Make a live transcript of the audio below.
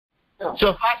So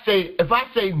if I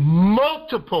say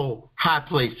multiple high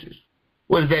places,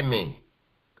 what does that mean?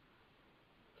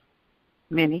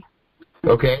 Many.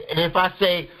 Okay. And if I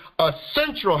say a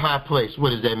central high place,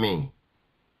 what does that mean?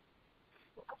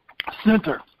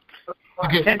 Center.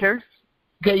 Okay. Center.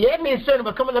 Okay, yeah, it means center,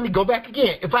 but come on, let me go back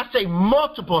again. If I say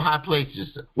multiple high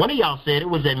places, one of y'all said it,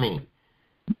 what does that mean?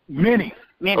 Many.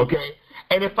 Many. Okay.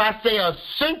 And if I say a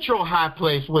central high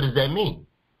place, what does that mean?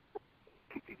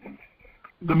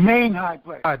 The main high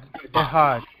place.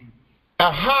 Ahad.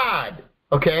 Ahad.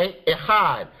 Okay?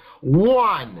 Ahad.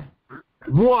 One.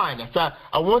 So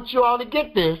I want you all to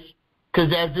get this,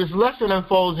 because as this lesson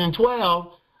unfolds in 12,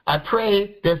 I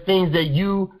pray that things that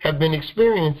you have been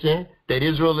experiencing, that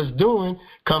Israel is doing,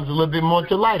 comes a little bit more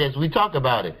to light as we talk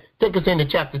about it. Take us into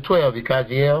chapter 12,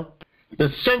 Yikaziel. The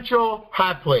central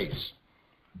high place.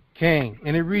 King,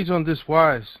 and it reads on this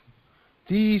wise: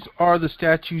 These are the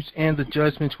statutes and the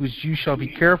judgments which you shall be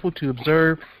careful to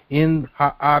observe in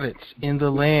Ha'aretz, in the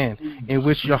land in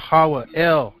which Yahweh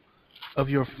El of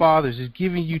your fathers is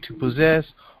giving you to possess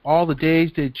all the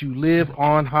days that you live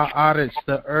on Ha'aretz,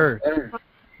 the earth.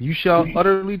 You shall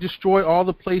utterly destroy all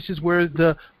the places where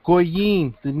the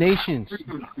Goyim, the nations,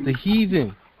 the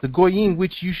heathen, the Goyim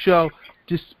which you shall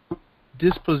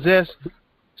dispossess,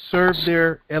 serve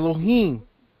their Elohim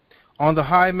on the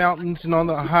high mountains and on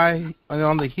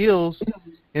the hills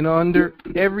and under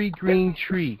every green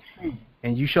tree.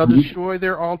 And you shall destroy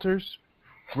their altars,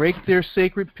 break their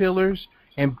sacred pillars,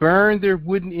 and burn their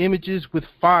wooden images with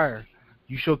fire.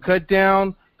 You shall cut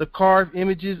down the carved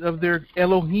images of their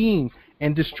Elohim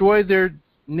and destroy their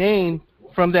name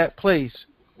from that place.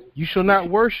 You shall not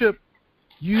worship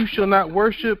Yahweh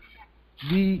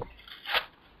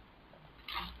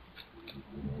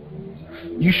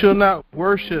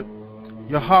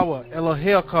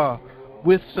Eloheka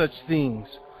with such things,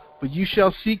 but you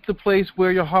shall seek the place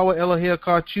where Yahweh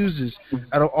Eloheka chooses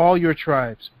out of all your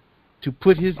tribes to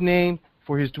put his name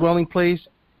for his dwelling place,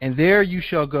 and there you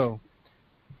shall go.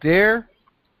 There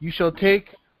you shall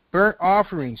take burnt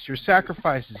offerings, your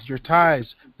sacrifices, your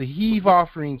tithes, the heave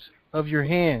offerings of your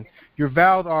hand, your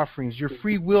vowed offerings, your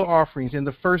free will offerings, and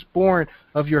the firstborn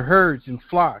of your herds and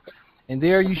flocks. And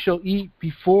there you shall eat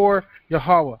before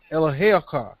Yahweh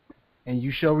Eloheka, and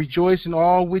you shall rejoice in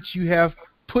all which you have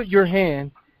put your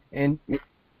hand,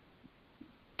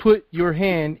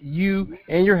 you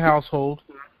and your household,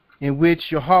 in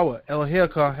which Yahweh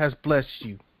Eloheka has blessed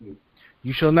you.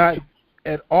 You shall not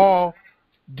at all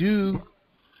do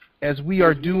as we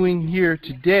are doing here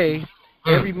today,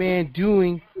 every man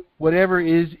doing whatever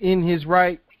is in his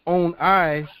right own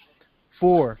eyes,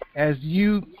 for as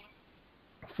yet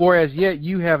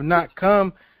you have not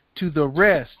come to the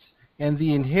rest and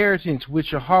the inheritance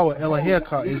which Yahweh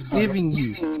Eloheka is giving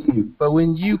you. But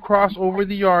when you cross over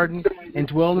the Jordan and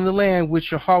dwell in the land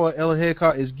which Yahweh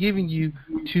Eloheka is giving you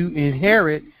to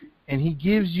inherit, and he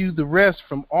gives you rest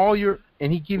from all your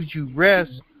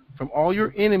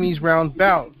enemies round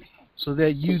about, so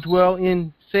that you dwell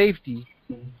in safety,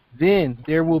 then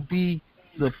there will be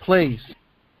the place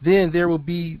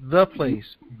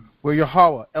where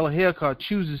Yahweh Eloheka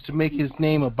chooses to make his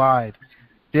name abide.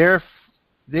 There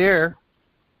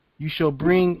you shall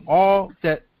bring all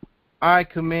that I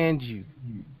command you,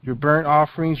 your burnt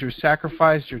offerings, your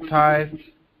sacrifice, your tithe,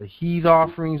 the heave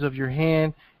offerings of your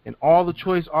hand, and all the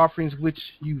choice offerings which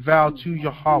you vow to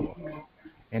Yahweh.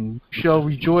 And you shall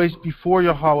rejoice before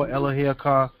Yahweh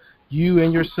Eloheka, you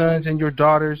and your sons and your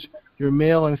daughters, your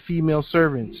male and female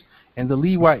servants, and the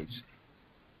Levites,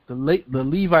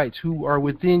 who are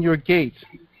within your gates,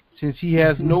 since he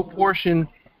has no portion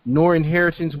nor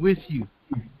inheritance with you.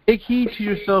 Take heed to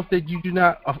yourself that you do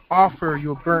not offer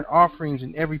your burnt offerings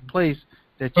in every place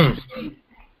that you see,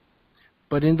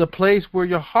 but in the place where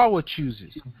Yahweh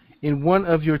chooses, in one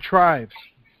of your tribes.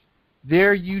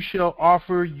 There you shall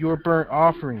offer your burnt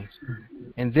offerings,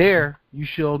 and there you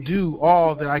shall do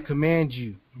all that I command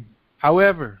you.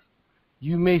 However,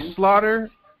 you may slaughter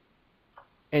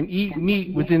and eat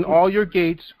meat within all your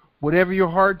gates, whatever your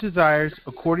heart desires,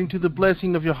 according to the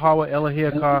blessing of Yahweh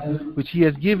Eloheka, which he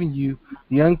has given you.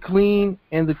 The unclean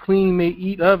and the clean may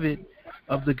eat of it,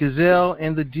 of the gazelle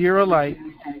and the deer alike.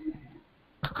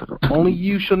 Only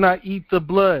you shall not eat the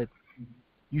blood.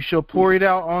 You shall pour it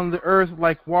out on the earth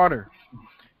like water.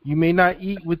 You may not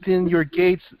eat within your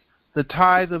gates the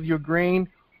tithe of your grain,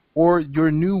 or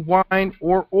your new wine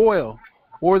or oil,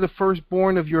 or the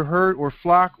firstborn of your herd or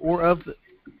flock, or of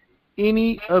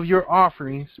any of your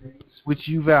offerings which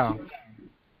you vow,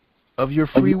 of your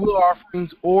free will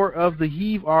offerings, or of the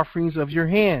heave offerings of your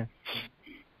hand.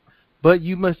 But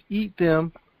you must eat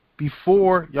them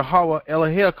before Yahweh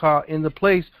Eloheka in the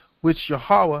place which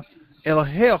Yahweh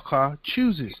Eloheka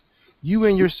chooses, you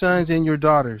and your sons and your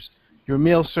daughters, your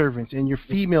male servants and your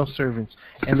female servants,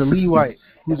 and the Levite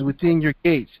who is within your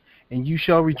gates. And you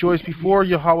shall rejoice before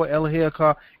Yahweh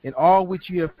Eloheka in all which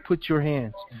you have put your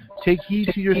hands. Take heed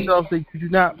to yourselves that you do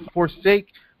not forsake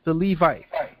the Levite,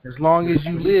 as long as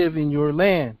you live in your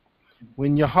land.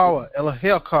 When Yahweh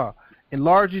Eloheka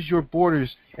enlarges your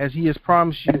borders as he has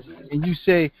promised you, and you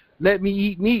say, let me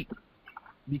eat meat,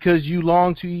 because you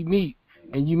long to eat meat,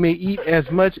 and you may eat as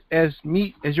much as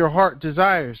meat as your heart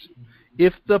desires.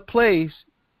 If the place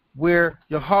where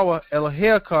Yahweh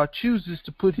Eloheka chooses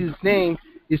to put his name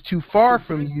is too far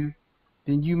from you,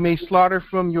 then you may slaughter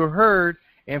from your herd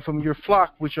and from your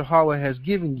flock which Yahweh has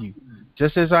given you,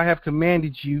 just as I have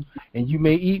commanded you, and you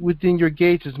may eat within your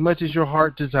gates as much as your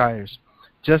heart desires.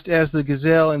 Just as the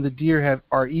gazelle and the deer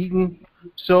are eaten,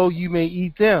 so you may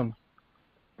eat them.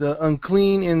 The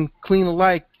unclean and clean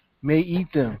alike may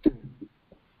eat them.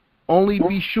 Only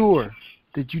be sure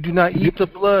that you do not eat the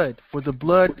blood, for the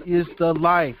blood is the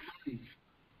life.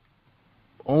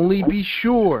 Only be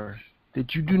sure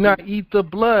that you do not eat the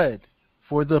blood,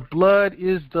 for the blood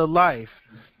is the life.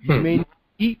 You may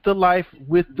eat the life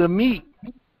with the meat.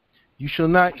 You shall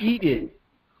not eat it.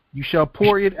 You shall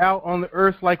pour it out on the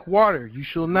earth like water. You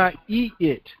shall not eat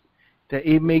it, that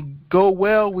it may go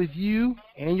well with you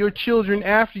and your children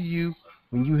after you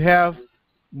when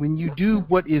you do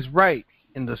what is right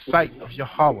in the sight of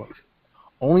Yahweh.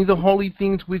 Only the holy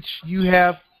things which you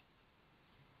have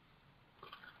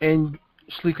and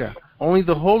only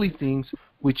the holy things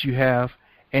which you have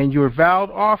and your vowed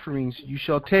offerings you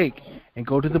shall take, and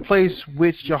go to the place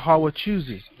which Yahweh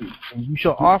chooses. And you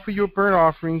shall offer your burnt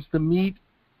offerings, the meat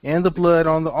and the blood,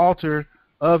 on the altar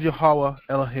of Yahweh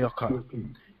Eloheka.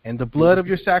 And the blood of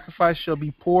your sacrifice shall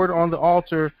be poured on the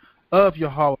altar of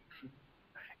Yahweh,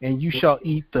 and you shall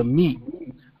eat the meat.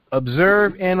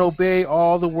 Observe and obey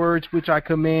all the words which I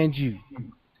command you,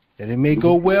 that it may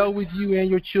go well with you and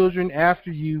your children after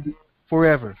you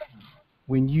forever,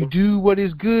 when you do what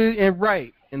is good and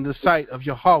right in the sight of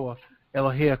Yahweh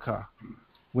Eloheka.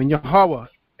 When Yahweh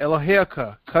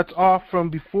Eloheka cuts off from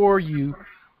before you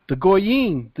the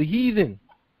Goyim, the heathen,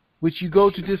 which you go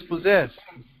to dispossess,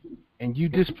 and you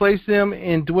displace them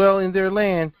and dwell in their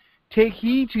land, take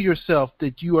heed to yourself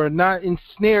that you are not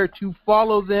ensnared to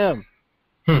follow them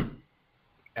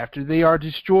after they are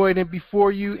destroyed and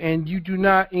before you, and you do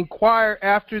not inquire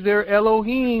after their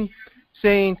Elohim,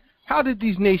 saying, how did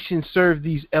these nations serve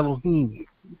these Elohim?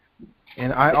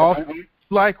 And I also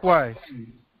likewise,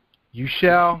 you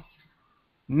shall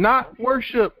not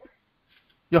worship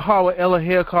Yahweh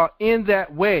Eloheka in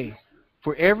that way,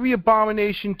 for every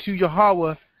abomination to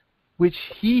Yahweh which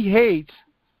he hates,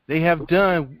 they have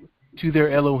done to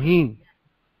their Elohim,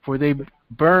 for they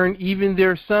burn even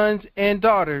their sons and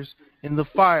daughters in the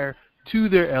fire to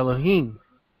their Elohim.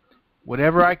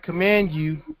 Whatever I command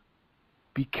you,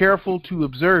 be careful to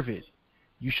observe it.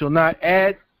 You shall not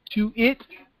add to it,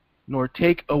 nor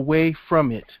take away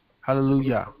from it.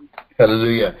 Hallelujah.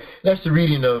 Hallelujah. That's the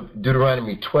reading of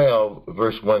Deuteronomy 12,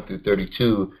 verse 1 through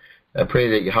 32. I pray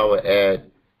that Yahweh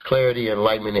add clarity,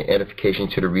 enlightenment, and edification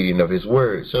to the reading of his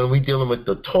word. So we're dealing with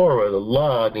the Torah, the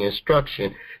law, the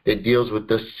instruction that deals with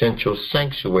the central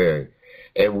sanctuary.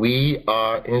 And we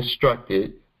are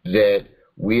instructed that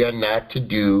we are not to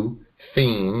do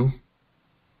things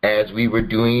as we were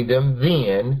doing them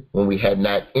then, when we had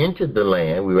not entered the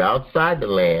land, we were outside the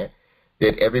land,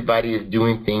 that everybody is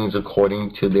doing things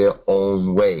according to their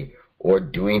own way, or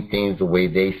doing things the way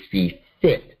they see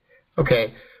fit.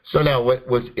 Okay, so now what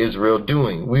was Israel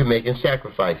doing? We were making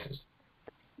sacrifices,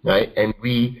 right? And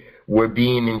we were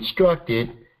being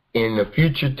instructed in the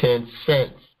future tense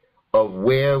sense of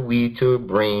where we to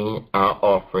bring our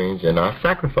offerings and our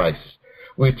sacrifices.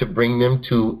 We're to bring them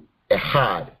to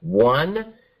Ehad,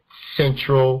 one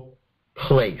central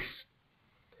place.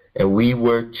 And we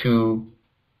were to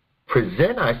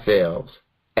present ourselves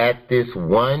at this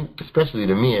one, especially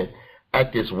the men,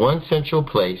 at this one central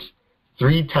place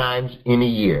 3 times in a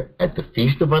year, at the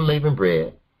Feast of Unleavened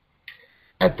Bread,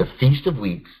 at the Feast of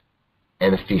Weeks,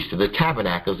 and the Feast of the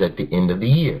Tabernacles at the end of the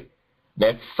year.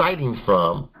 That's citing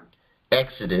from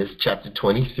Exodus chapter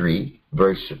 23,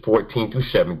 verse 14 through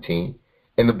 17,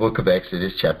 in the book of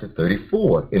Exodus chapter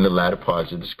 34, in the latter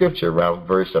parts of the scripture, around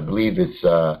verse, I believe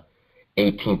it's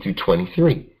 18 through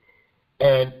 23.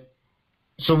 And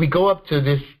so we go up to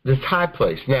this high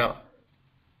place. Now,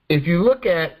 if you look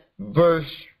at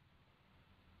verse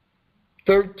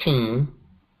 13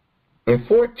 and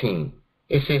 14,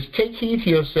 it says, take heed to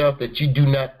yourself that you do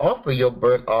not offer your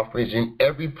burnt offerings in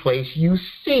every place you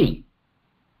see.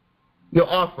 Your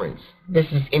offerings. This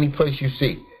is any place you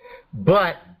see.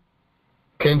 But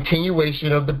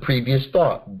continuation of the previous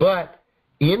thought. But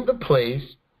in the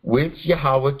place which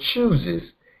Yahweh chooses,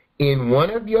 in one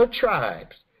of your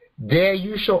tribes, there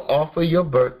you shall offer your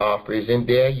burnt offerings, and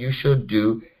there you shall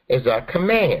do as I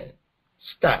command.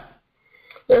 Stop.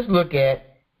 Let's look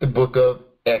at the book of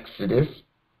Exodus,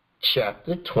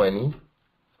 chapter 20,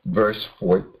 verse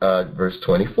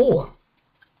 24.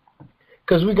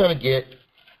 Because we're going to get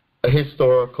a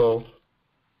historical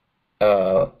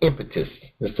impetus.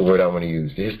 That's the word I want to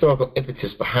use. The historical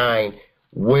impetus behind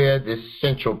where this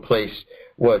central place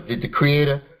was. Did the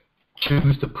Creator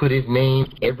choose to put his name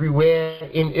everywhere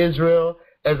in Israel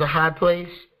as a high place?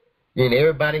 Then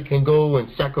everybody can go and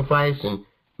sacrifice and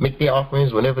make their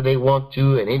offerings whenever they want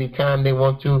to and anytime they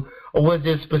want to? Or was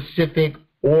there a specific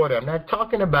order? I'm not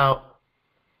talking about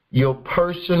your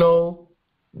personal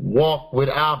walk with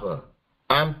Abba.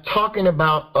 I'm talking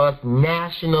about us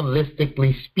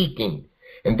nationalistically speaking.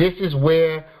 And this is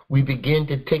where we begin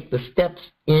to take the steps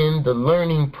in the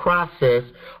learning process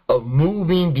of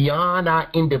moving beyond our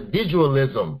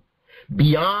individualism,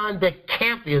 beyond the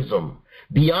campism,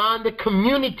 beyond the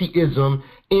communityism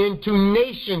into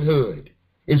nationhood.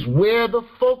 Is where the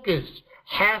focus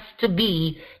has to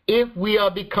be if we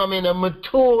are becoming a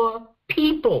mature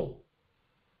people.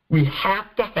 We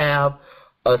have to have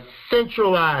a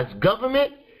centralized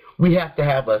government. We have to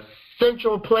have a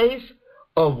central place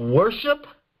of worship.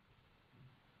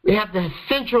 We have to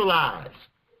centralize,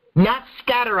 not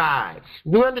scatterize.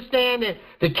 You understand that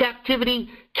the captivity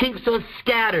keeps us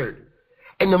scattered.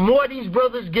 And the more these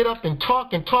brothers get up and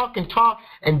talk,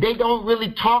 and they don't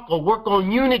really talk or work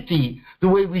on unity the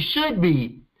way we should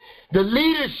be, the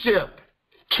leadership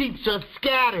keeps us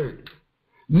scattered.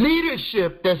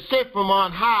 Leadership that's sent from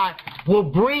on high will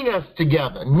bring us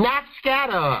together, not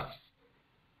scatter us.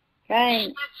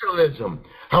 Right. Centralism.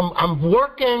 I'm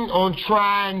working on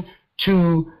trying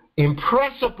to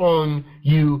impress upon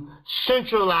you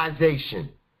centralization.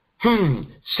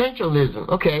 Centralism.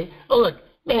 Okay. Oh, look.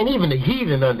 Man, even the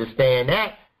heathen understand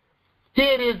that.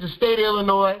 Here it is, the state of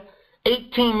Illinois,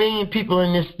 18 million people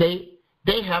in this state.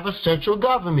 They have a central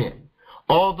government.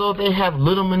 Although they have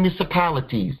little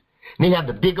municipalities. They have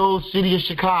the big old city of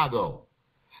Chicago.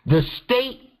 The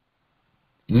state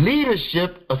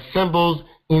leadership assembles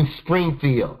in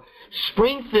Springfield.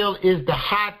 Springfield is the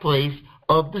high place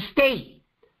of the state.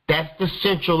 That's the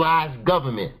centralized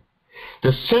government.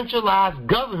 The centralized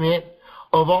government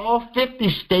of all 50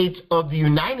 states of the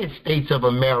United States of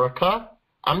America.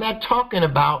 I'm not talking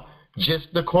about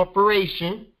just the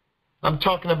corporation. I'm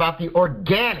talking about the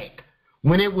organic.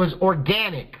 When it was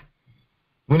organic,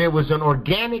 when it was an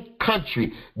organic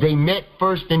country, they met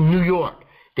first in New York.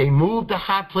 They moved the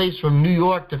high place from New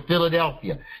York to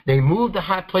Philadelphia. They moved the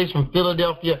high place from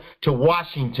Philadelphia to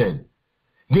Washington.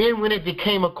 Then when it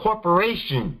became a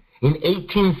corporation in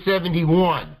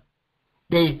 1871,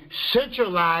 they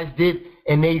centralized it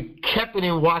and they kept it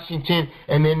in Washington,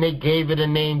 and then they gave it a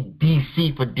name,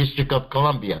 D.C., for District of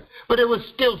Columbia. But it was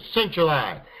still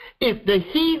centralized. If the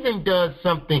heathen does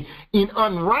something in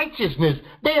unrighteousness,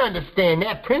 they understand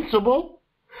that principle.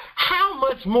 How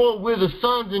much more will the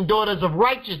sons and daughters of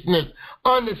righteousness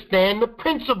understand the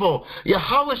principle?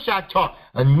 Yahushua taught,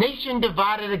 a nation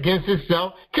divided against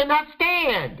itself cannot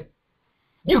stand.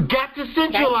 You've got to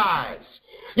centralize.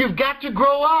 You've got to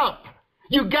grow up.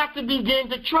 You've got to begin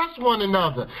to trust one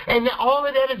another. And all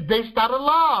of that is based out of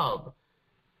love.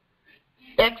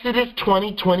 Exodus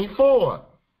 20:24.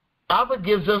 Abba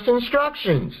gives us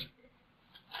instructions.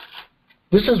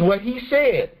 This is what he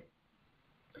said.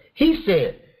 He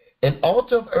said, an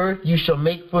altar of earth you shall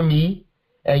make for me,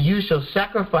 and you shall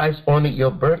sacrifice on it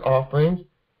your burnt offerings,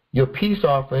 your peace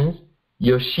offerings,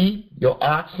 your sheep, your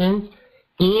oxen,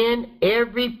 in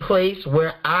every place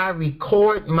where I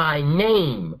record my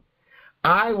name.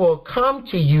 I will come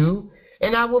to you,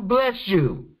 and I will bless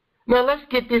you. Now let's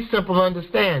get this simple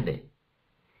understanding.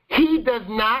 He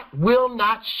will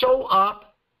not show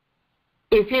up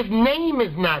if his name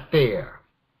is not there.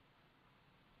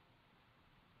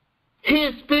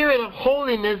 His spirit of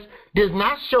holiness does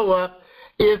not show up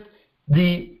if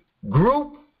the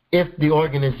group, if the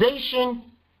organization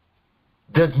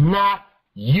does not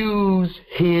use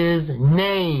his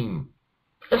name.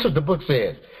 That's what the book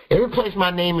says. Every place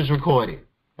my name is recorded.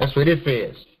 That's what it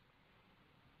says.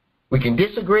 We can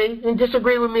disagree, and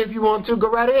disagree with me if you want to. Go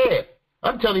right ahead.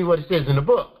 I'm telling you what it says in the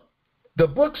book. The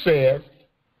book says,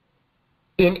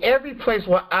 in every place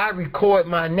where I record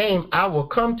my name, I will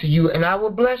come to you and I will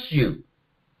bless you.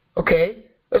 Okay,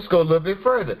 let's go a little bit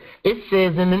further. It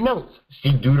says in the notes,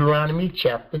 see Deuteronomy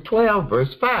chapter 12,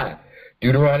 verse 5.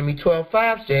 Deuteronomy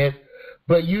 12:5 says,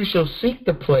 but you shall seek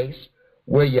the place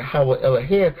where Yahweh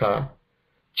Elohim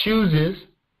chooses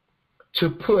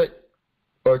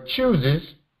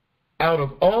out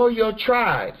of all your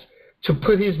tribes to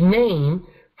put his name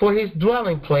for his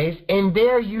dwelling place, and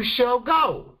there you shall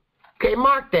go. Okay,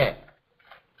 mark that.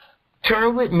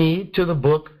 Turn with me to the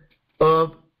book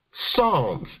of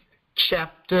Psalms,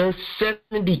 chapter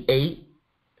 78,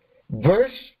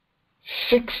 verse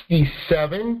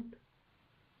 67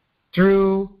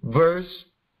 through verse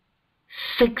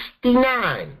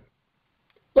 69.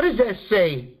 What does that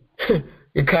say,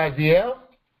 Ikaziel?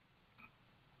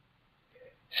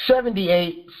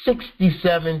 78,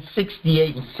 67,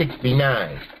 68, and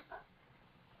 69.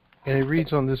 And it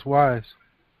reads on this wise.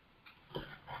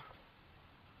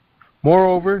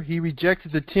 Moreover, he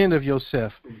rejected the tent of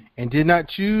Joseph, and did not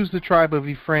choose the tribe of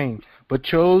Ephraim, but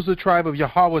chose the tribe of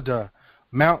Jehoiada,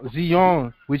 Mount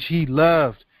Zion, which he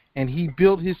loved, and he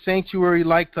built his sanctuary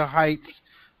like the heights,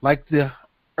 like the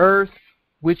earth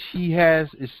which he has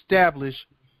established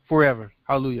forever.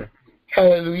 Hallelujah.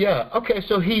 Hallelujah. Okay,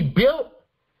 so he built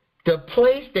the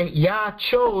place that Yah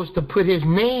chose to put his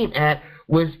name at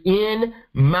was in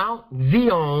Mount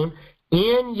Zion,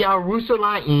 in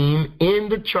Jerusalem, in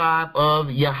the tribe of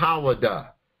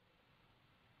Jehoiada.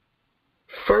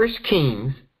 1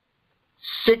 Kings,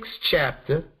 6th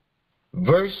chapter,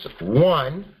 verse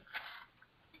 1,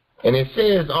 and it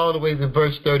says all the way to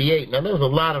verse 38. Now, there's a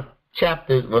lot of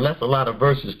chapters, well, that's a lot of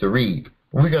verses to read.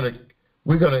 We're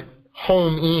gonna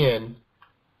home in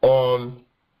on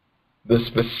the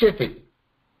specific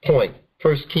point.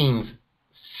 1 Kings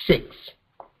 6.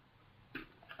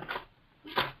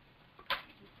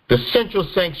 The central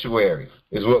sanctuary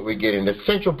is what we're getting, the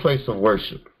central place of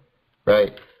worship,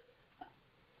 right?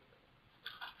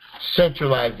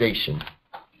 Centralization.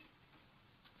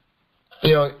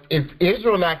 You know, if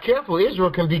Israel not careful,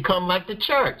 Israel can become like the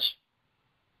church.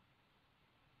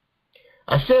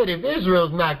 I said if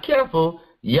Israel's not careful,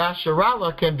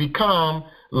 Yasharallah can become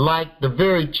like the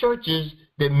very churches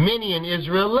that many in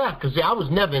Israel left. Because I was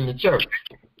never in the church.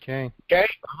 Okay.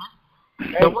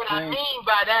 But what I mean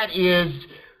by that is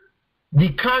the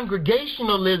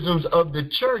congregationalisms of the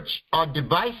church are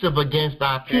divisive against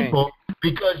our people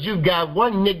because you've got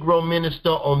one Negro minister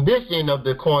on this end of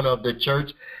the corner of the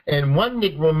church and one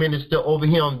Negro minister over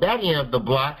here on that end of the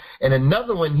block and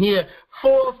another one here,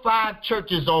 4 or 5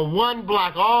 churches on one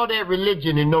block, all that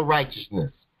religion and no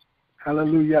righteousness.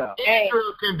 Hallelujah.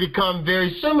 Israel can become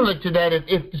very similar to that if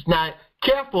it's not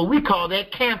careful. We call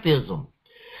that campism.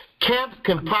 Camps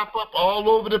can pop up all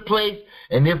over the place,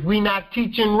 and if we're not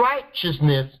teaching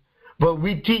righteousness, but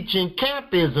we teaching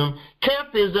campism,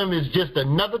 campism is just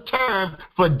another term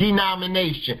for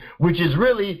denomination, which is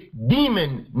really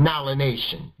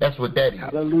demon-nomination. That's what that is.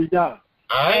 Hallelujah.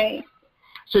 All right?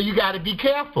 So you got to be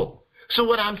careful. So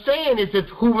what I'm saying is that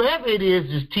whoever it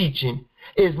is teaching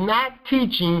is not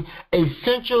teaching a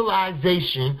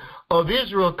centralization of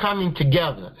Israel coming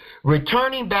together,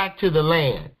 returning back to the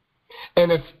land,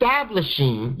 and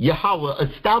establishing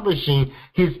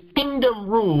his kingdom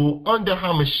rule under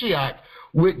HaMashiach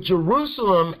with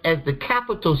Jerusalem as the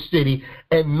capital city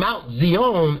and Mount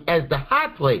Zion as the high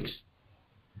place,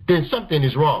 then something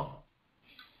is wrong.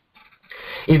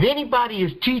 If anybody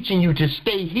is teaching you to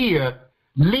stay here,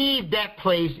 leave that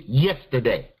place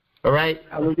yesterday. All right?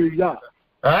 Hallelujah.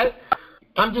 All right?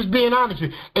 I'm just being honest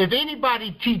with you. If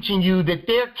anybody teaching you that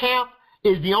their camp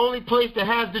is the only place that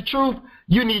has the truth,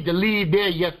 you need to leave there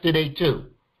yesterday too.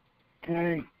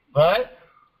 Okay. All right?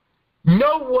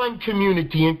 No one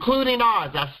community, including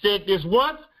ours, I said this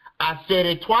once, I said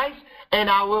it twice, and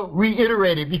I will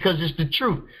reiterate it because it's the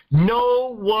truth.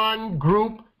 No one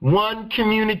group, one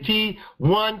community,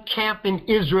 one camp in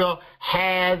Israel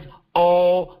has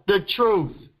all the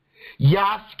truth.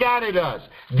 Yah scattered us.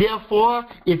 Therefore,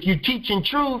 if you're teaching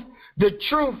truth, the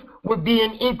truth would be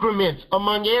in increments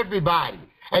among everybody.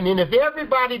 And then if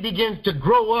everybody begins to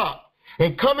grow up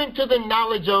and come into the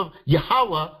knowledge of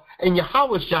Yahweh and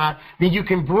Yahushua, then you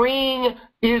can bring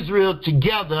Israel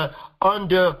together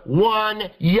under one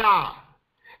Yah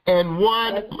and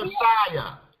one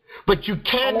Messiah. But you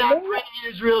cannot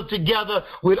bring Israel together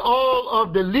with all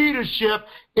of the leadership.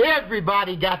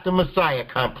 Everybody got the Messiah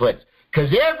complex.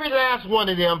 Because every last one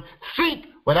of them think,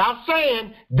 without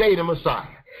saying, they the Messiah.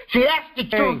 See, that's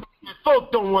the truth that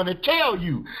folk don't want to tell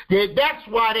you. That's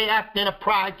why they act in a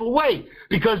prideful way.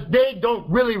 Because they don't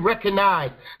really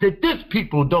recognize that this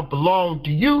people don't belong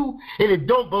to you, and it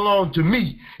don't belong to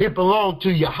me. It belongs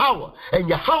to Yahweh. And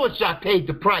Yahweh paid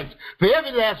the price. For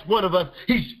every last one of us,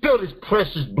 he spilled his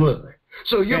precious blood.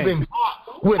 So you've been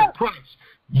bought with a price.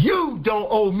 You don't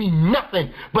owe me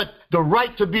nothing but the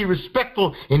right to be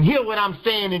respectful and hear what I'm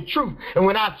saying in truth. And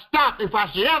when I stop, if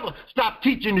I should ever stop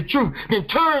teaching the truth, then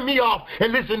turn me off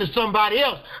and listen to somebody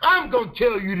else. I'm going to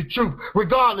tell you the truth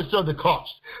regardless of the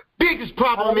cost. Biggest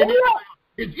problem in Israel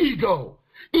is ego.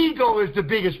 Ego is the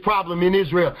biggest problem in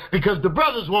Israel because the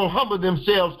brothers won't humble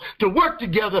themselves to work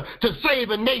together to save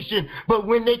a nation. But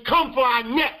when they come for our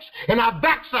necks and our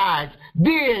backsides,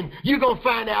 then you're going to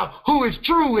find out who is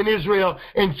true in Israel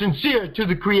and sincere to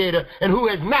the Creator and who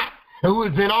is not, and who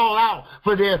has been all out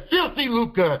for their filthy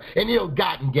lucre and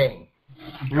ill-gotten gain.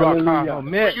 When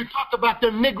you talk about the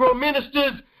Negro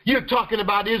ministers, you're talking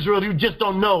about Israel. You just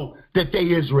don't know that they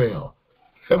Israel.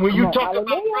 And when you talk about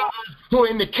brothers who are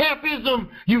in the campism,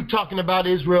 you're talking about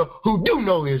Israel who do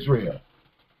know Israel.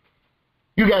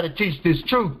 You got to teach this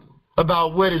truth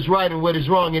about what is right and what is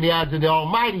wrong in the eyes of the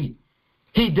Almighty.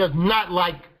 He does not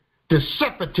like the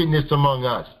separateness among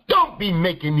us. Don't be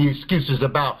making the excuses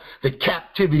about the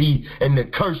captivity and the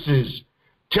curses.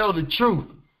 Tell the truth.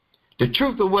 The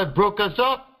truth of what broke us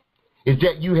up is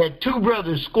that you had two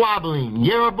brothers squabbling,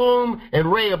 Jeroboam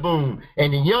and Rehoboam,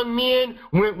 and the young men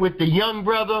went with the young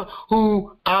brother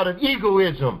who, out of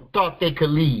egoism, thought they could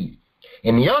lead.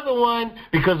 And the other one,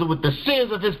 because of what the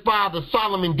sins of his father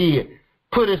Solomon did,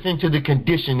 put us into the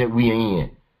condition that we are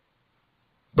in.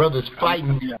 Brothers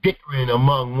fighting, bickering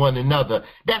among one another.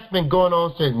 That's been going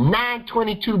on since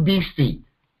 922 BC.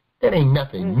 That ain't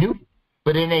nothing new,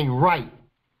 but it ain't right.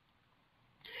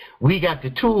 We got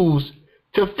the tools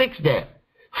to fix that.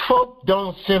 Folk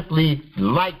don't simply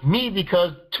like me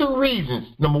because two reasons.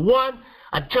 Number one,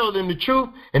 I tell them the truth.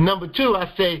 And number two,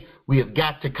 I say we have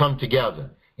got to come together.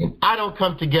 And I don't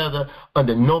come together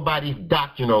under nobody's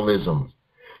doctrinalism.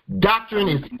 Doctrine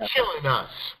is killing us.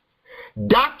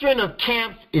 Doctrine of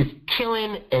camps is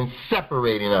killing and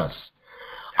separating us.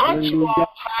 Aren't you all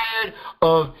tired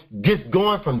of just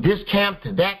going from this camp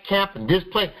to that camp and this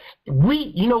place?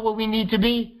 You know what we need to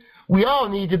be? We all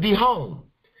need to be home.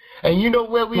 And you know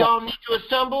where we all need to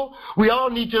assemble? We all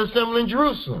need to assemble in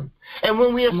Jerusalem. And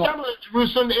when we assemble in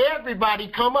Jerusalem,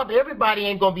 everybody come up. Everybody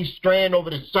ain't going to be straying over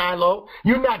to Shiloh.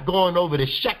 You're not going over to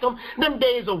Shechem. Them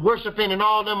days of worshiping and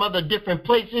all them other different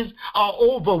places are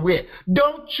over with.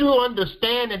 Don't you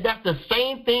understand that that's the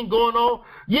same thing going on?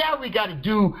 Yeah, we got to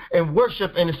do and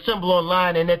worship and assemble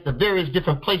online and at the various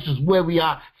different places where we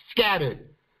are scattered.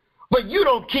 But you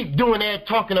don't keep doing that,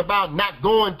 talking about not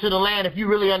going to the land if you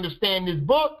really understand this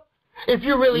book. If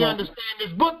you really understand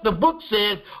this book, the book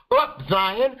says, up,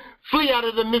 Zion, flee out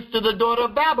of the midst of the daughter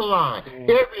of Babylon.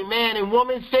 Every man and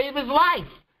woman save his life.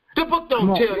 The book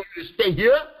don't tell you to stay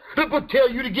here. The book tell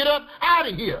you to get up out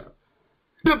of here.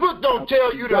 The book don't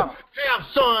tell you to have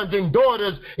sons and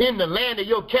daughters in the land of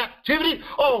your captivity.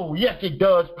 Oh, yes, it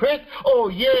does, Prince. Oh,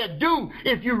 yeah, it do.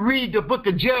 If you read the book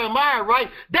of Jeremiah, right,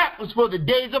 that was for the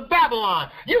days of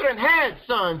Babylon. You done had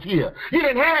sons here. You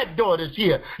done had daughters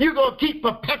here. You're going to keep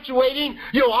perpetuating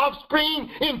your offspring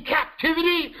in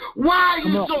captivity? Why are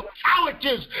you so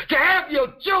covetous to have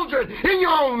your children in your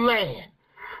own land?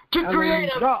 To create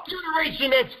a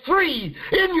generation that's free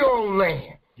in your own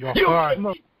land.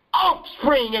 You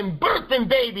offspring and birthing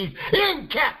babies in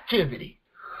captivity.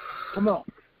 Come on.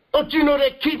 Don't you know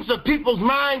that keeps the people's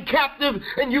mind captive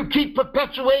and you keep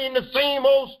perpetuating the same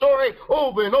old story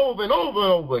over and over and over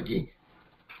and over again?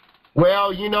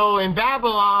 Well, you know, in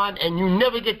Babylon, and you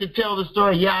never get to tell the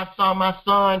story, yeah, I saw my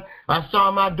son, I saw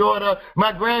my daughter,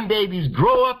 my grandbabies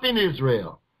grow up in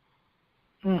Israel.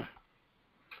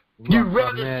 You'd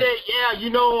rather say, yeah, you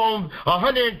know, on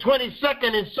 122nd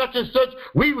and such,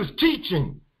 we was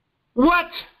teaching. What?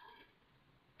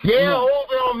 Yeah,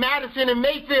 over on Madison and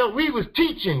Mayfield, we was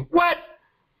teaching. What?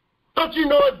 Don't you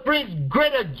know it brings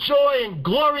greater joy and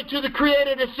glory to the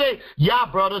Creator to say,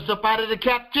 Yah brought us up out of the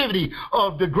captivity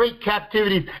of the great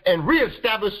captivity and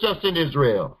reestablished us in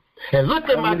Israel. And look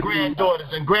at my granddaughters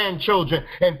and grandchildren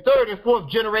and third and fourth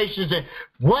generations. And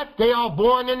what? They all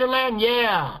born in the land?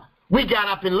 Yeah. We got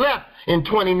up and left in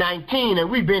 2019, and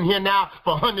we've been here now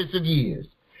for hundreds of years.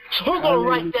 So who's going to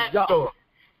write that story?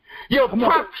 Your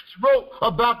prophets wrote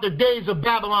about the days of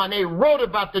Babylon. They wrote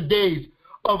about the days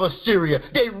of Assyria.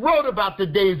 They wrote about the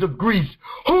days of Greece.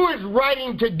 Who is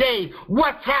writing today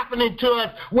what's happening to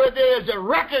us where there's a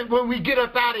record when we get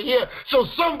up out of here so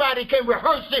somebody can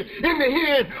rehearse it in the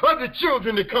hearing of the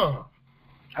children to come?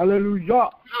 Hallelujah.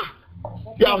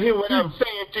 Y'all hear what I'm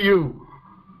saying to you?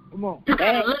 Come on. You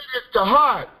got to lay this to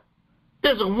heart.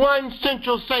 There's a one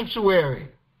central sanctuary.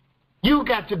 You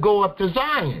got to go up to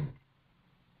Zion.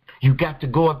 You got to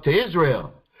go up to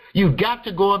Israel. You got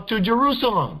to go up to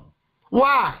Jerusalem.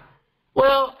 Why?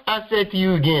 Well, I said to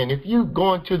you again, if you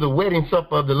going to the wedding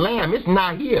supper of the Lamb, it's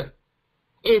not here.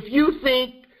 If you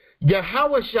think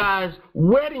Yahweh's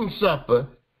wedding supper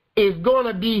is going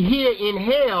to be here in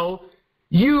hell,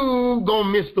 you going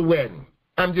to miss the wedding.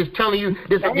 I'm just telling you,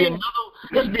 this will be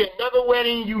another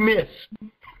wedding you miss.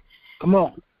 Come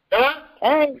on. Huh?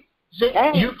 Hey. You're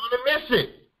going to miss it.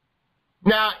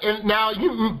 Now,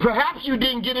 perhaps you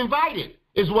didn't get invited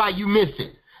is why you miss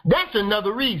it. That's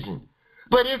another reason.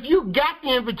 But if you got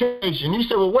the invitation, you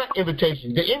say, well, what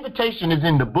invitation? The invitation is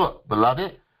in the book,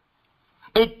 beloved.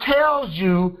 It tells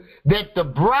you that the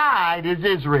bride is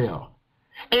Israel.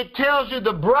 It tells you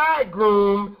the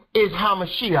bridegroom is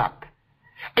Hamashiach.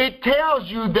 It tells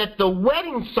you that the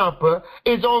wedding supper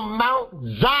is on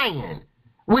Mount Zion,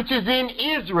 which is in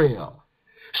Israel.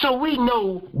 So we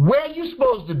know where you're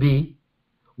supposed to be,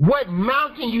 what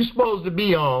mountain you're supposed to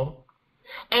be on,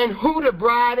 and who the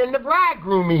bride and the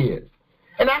bridegroom is.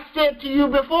 And I said to you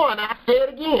before, and I say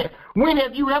it again, when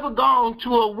have you ever gone to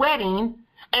a wedding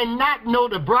and not know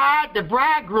the bride, the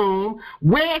bridegroom,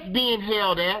 where it's being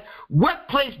held at, what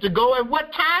place to go, and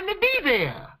what time to be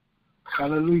there?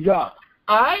 Hallelujah.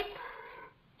 All right?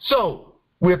 So,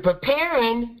 we're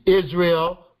preparing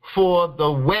Israel for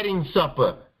the wedding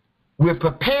supper. We're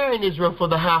preparing Israel for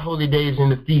the high holy days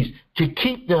and the feasts to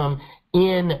keep them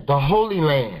in the Holy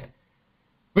Land.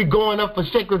 We're going up for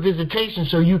sacred visitation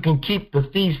so you can keep the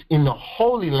feast in the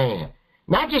Holy Land.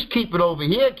 Not just keep it over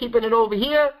here. Keeping it over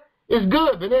here is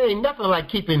good, but there ain't nothing like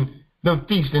keeping them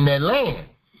feasts in that land.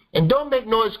 And don't make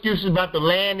no excuses about the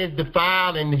land is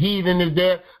defiled and the heathen is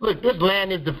there. Look, this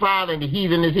land is defiled and the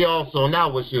heathen is here also. Now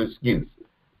what's your excuse?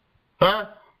 Huh?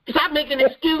 Stop making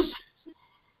excuses.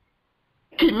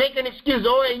 Keep making excuses.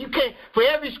 Oh, and you can't. For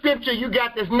every scripture you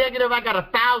got that's negative, I got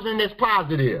 1,000 that's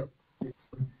positive. It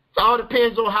all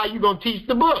depends on how you're going to teach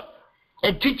the book.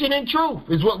 And teaching in truth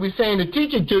is what we're saying to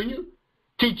teach it to you.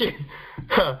 Teaching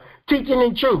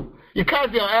in truth.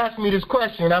 Yakaziel asked me this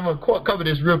question, and I'm going to cover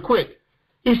this real quick.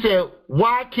 He said,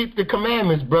 why keep the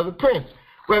commandments, Brother Prince?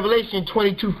 Revelation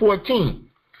 22:14.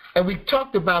 And we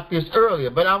talked about this earlier,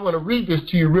 but I want to read this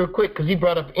to you real quick because he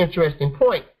brought up an interesting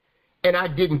point. And I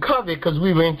didn't cover it because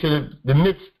we were into the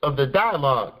midst of the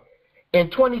dialogue. In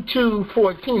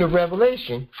 22:14 of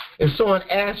Revelation, if someone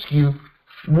asks you,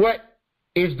 what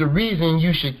is the reason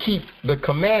you should keep the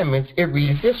commandments, it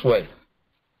reads this way.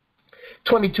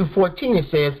 22:14,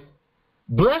 it says,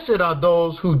 blessed are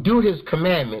those who do his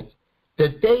commandments,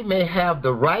 that they may have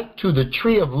the right to the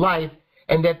tree of life,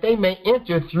 and that they may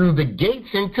enter through the gates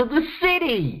into the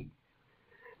city.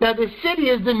 Now, the city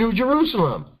is the New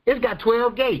Jerusalem. It's got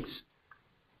 12 gates.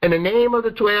 And the name of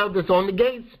the 12 that's on the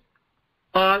gates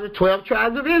are the 12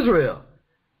 tribes of Israel.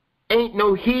 Ain't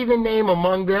no heathen name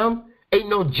among them. Ain't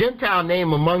no Gentile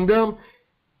name among them.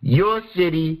 Your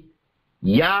city,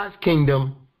 Yah's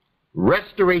kingdom,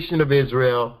 restoration of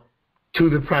Israel to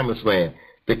the promised land.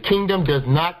 The kingdom does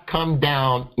not come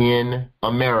down in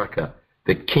America.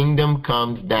 The kingdom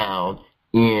comes down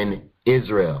in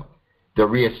Israel. The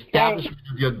reestablishment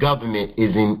of your government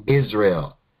is in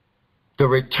Israel. The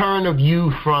return of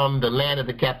you from the land of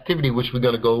the captivity, which we're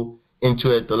going to go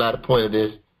into at the latter point of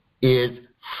this, is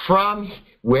from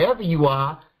wherever you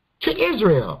are to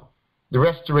Israel. The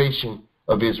restoration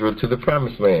of Israel to the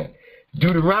promised land.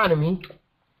 Deuteronomy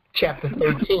chapter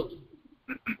 13.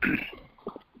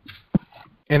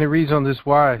 And it reads on this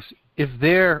wise, if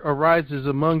there arises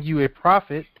among you a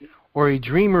prophet or a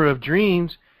dreamer of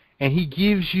dreams, and he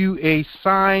gives you a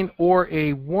sign or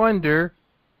a wonder,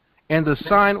 and the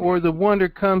sign or the wonder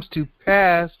comes to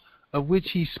pass, of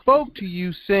which he spoke to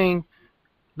you, saying,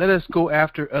 let us go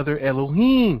after other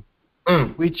Elohim,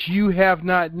 which you have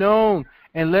not known,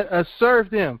 and let us serve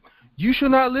them. You shall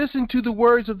not listen to the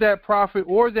words of that prophet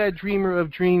or that dreamer of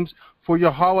dreams, for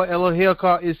Yahweh Elohim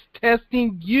is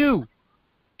testing you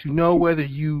to know whether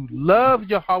you love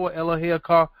Yahweh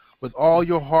Elohim with all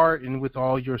your heart and with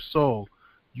all your soul.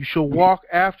 You shall walk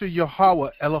after Yahweh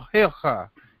Elohim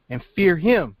and fear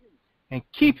him, and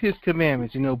keep his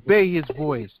commandments and obey his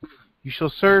voice. You shall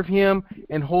serve him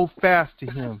and hold fast to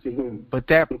him. But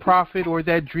that prophet or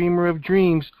that dreamer of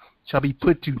dreams shall be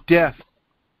put to death,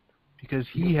 because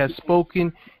he has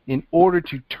spoken in order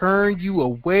to turn you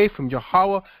away from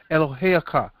Yahweh Elohim,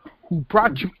 who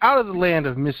brought you out of the land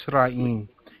of Mizraim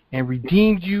and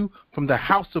redeemed you from the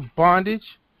house of bondage,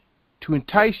 to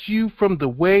entice you from the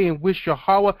way in which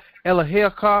Yahweh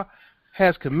Elohim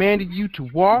has commanded you to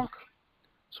walk.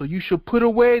 So you shall put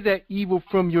away that evil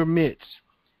from your midst.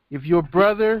 If your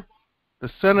brother, the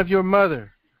son of your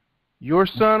mother, your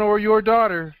son or your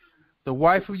daughter, the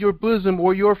wife of your bosom,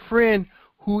 or your friend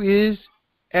who is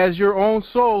as your own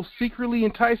soul secretly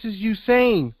entices you,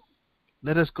 saying,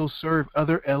 let us go serve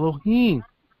other Elohim,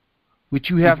 which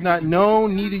you have not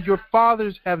known, neither your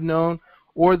fathers have known,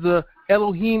 or the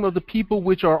Elohim of the people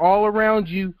which are all around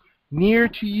you, near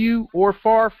to you or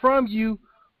far from you,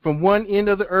 from one end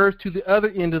of the earth to the other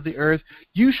end of the earth.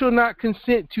 You shall not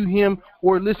consent to him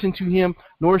or listen to him,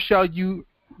 nor shall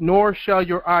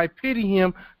your eye pity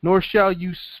him, nor shall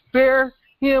you spare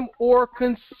him or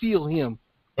conceal him.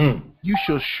 You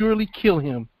shall surely kill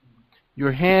him.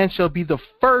 Your hand shall be the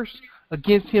first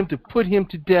against him to put him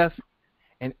to death,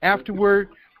 and afterward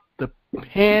the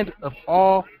hand of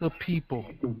all the people.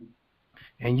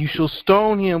 And you shall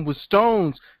stone him with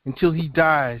stones until he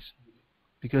dies,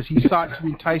 because he sought to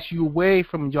entice you away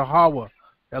from Yahweh,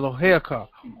 Eloheka,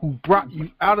 who brought you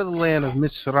out of the land of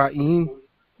Mitzrayim,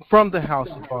 from the house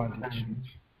of bondage.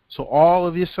 So all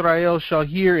of Israel shall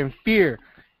hear and fear,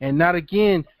 and not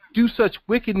again do such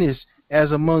wickedness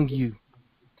as among you.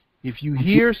 If you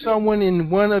hear someone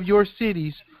in one of your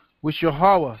cities, which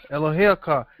Yahweh,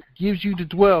 Eloheka, gives you to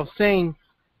dwell, saying,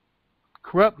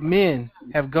 corrupt men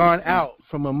have gone out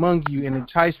from among you and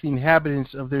enticed the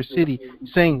inhabitants of their city,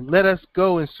 saying, let us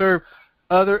go and serve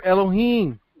other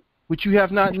Elohim, which you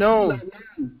have not known.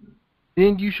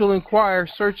 Then you shall inquire,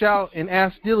 search out, and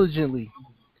ask diligently.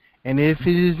 And if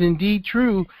it is indeed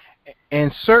true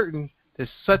and certain that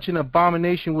such an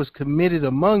abomination was committed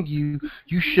among you,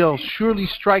 you shall surely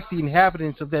strike the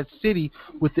inhabitants of that city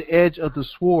with the edge of the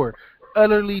sword,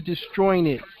 utterly destroying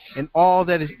it and all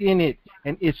that is in it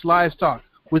and its livestock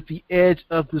with the edge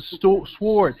of the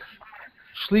sword.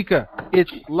 Shlika,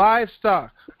 its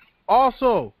livestock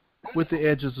also with the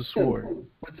edge of the sword.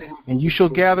 And you shall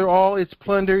gather all its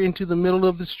plunder into the middle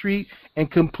of the street and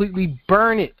completely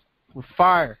burn it with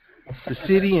fire, the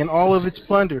city and all of its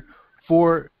plunder,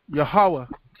 for Yahweh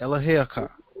Eloheka.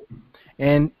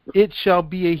 And it shall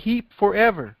be a heap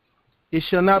forever. It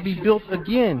shall not be built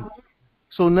again.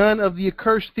 So none of the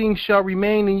accursed things shall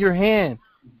remain in your hand,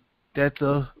 that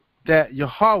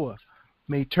Yahweh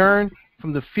may turn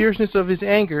from the fierceness of his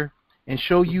anger and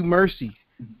show you mercy,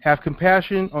 have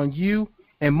compassion on you,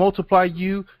 and multiply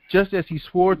you, just as he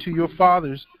swore to your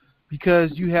fathers,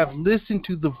 because you have listened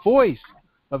to the voice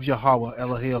of Yahweh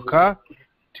Eloheka,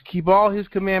 to keep all his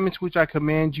commandments which I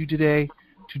command you today,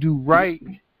 to do right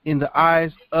in the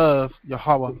eyes of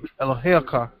Yahweh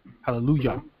Eloheka.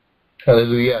 Hallelujah.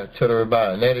 Hallelujah.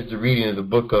 And that is the reading of the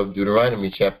book of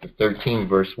Deuteronomy, chapter 13,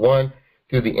 verse 1,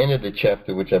 through the end of the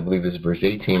chapter, which I believe is verse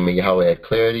 18. May Yahweh add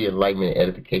clarity, enlightenment, and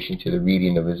edification to the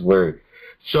reading of his word.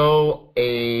 So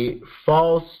a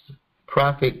false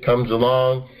prophet comes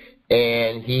along,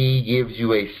 and he gives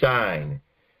you a sign.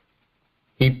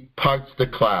 He parts the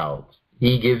clouds.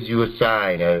 He gives you a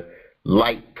sign, a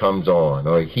light comes on,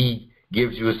 or he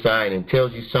gives you a sign and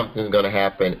tells you something's going to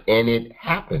happen, and it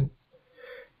happens.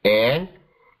 And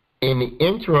in the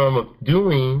interim of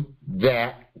doing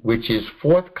that which is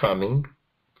forthcoming,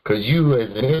 because you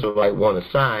as an Israelite want a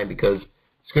sign, because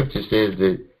Scripture says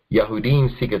that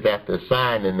Yahudim seeketh after a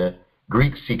sign and the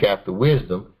Greeks seek after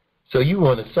wisdom, so you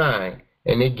want a sign,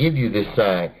 and they give you this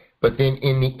sign. But then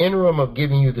in the interim of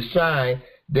giving you the sign,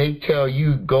 they tell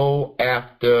you, go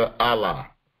after Allah,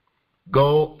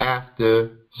 go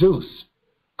after Zeus,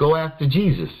 go after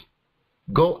Jesus,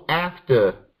 go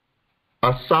after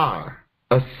Asar,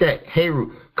 Aset,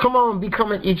 Heru. Come on,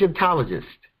 become an Egyptologist.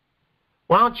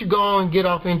 Why don't you go and get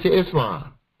off into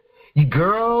Islam? You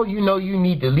girl, you know you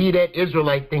need to leave that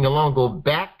Israelite thing alone. Go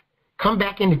back, come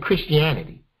back into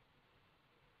Christianity.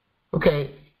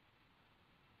 Okay?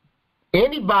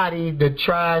 Anybody that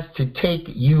tries to take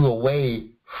you away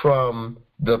from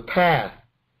the path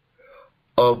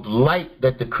of light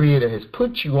that the Creator has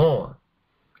put you on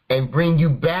and bring you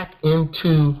back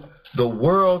into the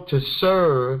world to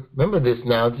serve, remember this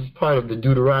now, this is part of the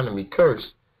Deuteronomy curse,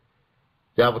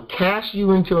 that I will cast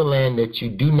you into a land that you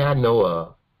do not know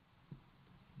of,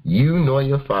 you nor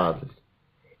your fathers,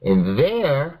 and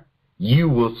there you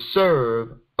will serve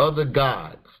other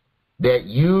gods that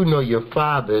you nor your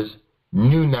fathers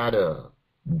knew not of,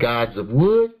 gods of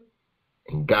wood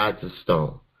and gods of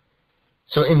stone.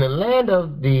 So in the land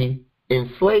of the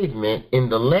enslavement, in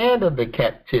the land of the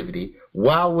captivity,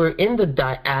 while we're in the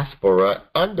diaspora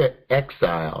under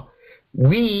exile,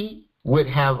 we would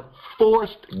have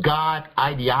forced God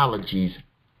ideologies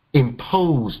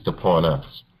imposed upon us,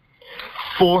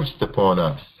 forced upon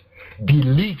us,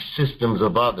 belief systems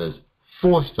of others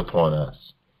forced upon us.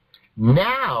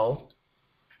 Now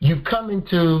you've come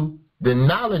into the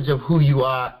knowledge of who you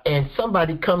are, and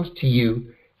somebody comes to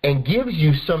you and gives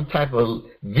you some type of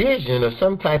vision or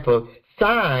some type of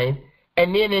sign,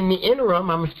 and then in the interim,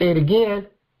 I'm going to say it again,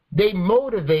 they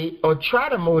motivate or try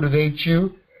to motivate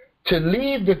you to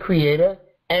leave the Creator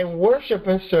and worship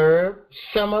and serve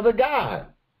some other God.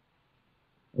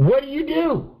 What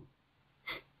do?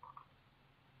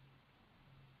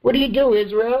 What do,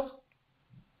 Israel?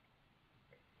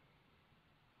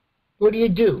 What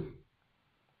do?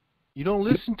 You don't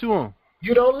listen to them.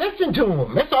 You don't listen to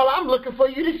them. That's all I'm looking for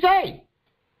you to say.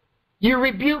 You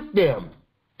rebuke them.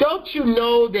 Don't you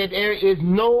know that there is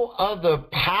no other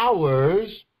powers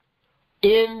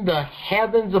in the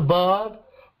heavens above,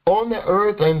 on the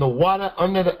earth, and the water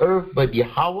under the earth but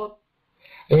Yahweh?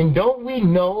 And don't we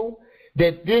know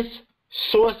that this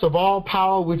source of all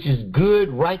power, which is good,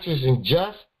 righteous, and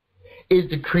just, is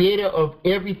the creator of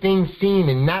everything seen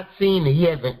and not seen, and he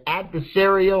has an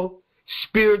adversarial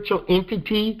spiritual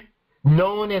entity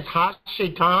known as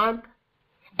Ha-Shaitan?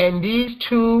 And these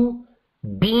two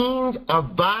beings are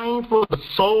vying for the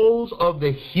souls of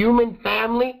the human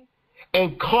family,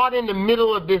 and caught in the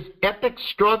middle of this epic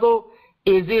struggle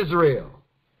is Israel.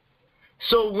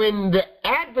 So when the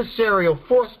adversarial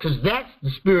force, because that's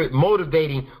the spirit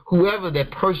motivating whoever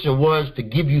that person was to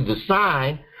give you the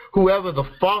sign, whoever the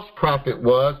false prophet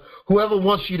was, whoever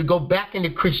wants you to go back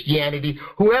into Christianity,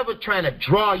 whoever trying to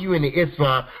draw you into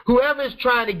Islam, whoever is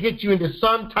trying to get you into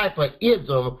some type of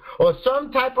ism or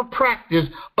some type of practice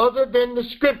other than the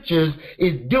scriptures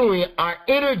is doing, are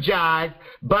energized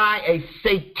by a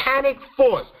satanic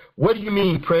force. What do you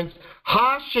mean, Prince?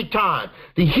 Ha-Shaitan,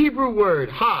 the Hebrew word,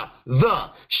 ha, the,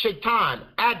 Shaitan,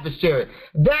 adversary.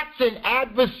 That's an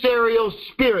adversarial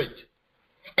spirit.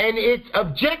 And its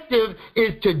objective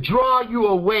is to draw you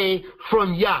away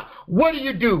from Yah. What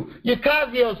do?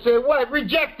 Yekaziel said, what?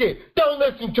 Reject it. Don't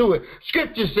listen to it.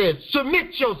 Scripture says,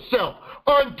 submit yourself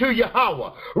unto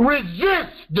Yahweh.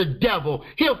 Resist the devil.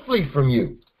 He'll flee from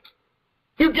you.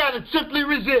 You got to simply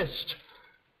resist.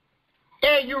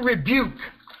 And you rebuke.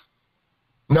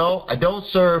 No, I don't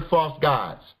serve false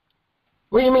gods.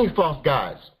 What do you mean false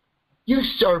gods? You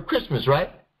serve Christmas, right?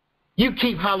 You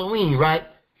keep Halloween, right?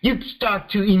 You start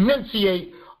to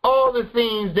enunciate all the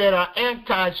things that are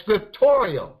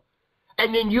anti-scriptorial.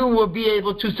 And then you will be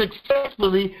able to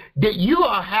successfully, that you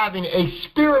are having a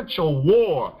spiritual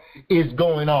war is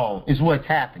going on, is what's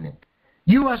happening.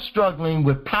 You are struggling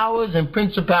with powers and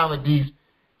principalities,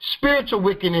 spiritual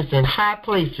wickedness in high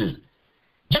places.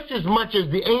 Just as much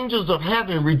as the angels of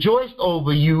heaven rejoiced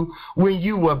over you when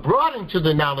you were brought into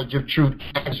the knowledge of truth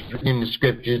as written in the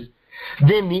scriptures,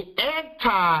 then the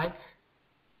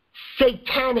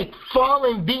anti-satanic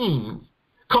fallen beings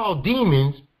called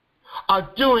demons are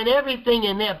doing everything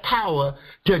in their power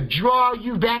to draw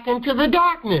you back into the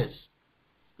darkness.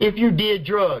 If you did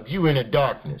drugs, you were in the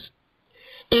darkness.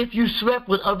 If you slept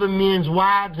with other men's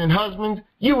wives and husbands,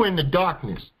 you were in the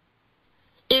darkness.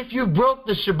 If you broke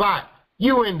the Shabbat,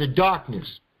 you were in the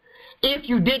darkness. If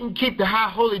you didn't keep the high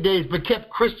holy days but kept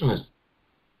Christmas,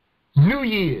 New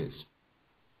Year's,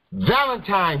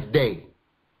 Valentine's Day,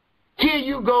 here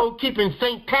you go keeping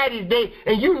St. Patty's Day,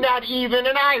 and you're not even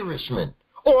an Irishman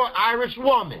or Irish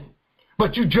woman,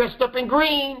 but you dressed up in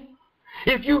green.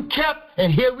 If you kept,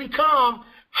 and here we come,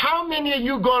 how many of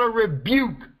you going to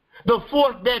rebuke the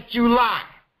 4th that you lie?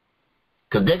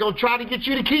 Because they're going to try to get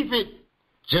you to keep it,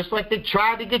 just like they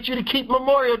tried to get you to keep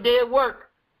Memorial Day at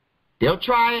work. They'll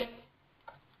try it.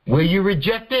 Will you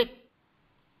reject it?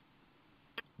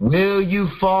 Will you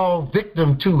fall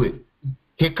victim to it?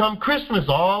 Here come Christmas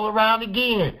all around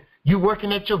again. You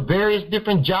working at your various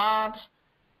different jobs.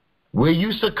 Will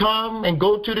you succumb and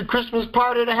go to the Christmas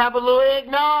party to have a little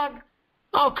eggnog?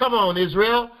 Oh, come on,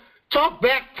 Israel. Talk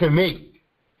back to me.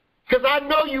 Because I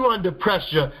know you under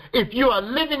pressure. If you are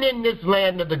living in this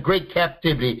land of the great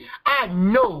captivity, I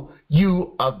know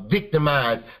you are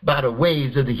victimized by the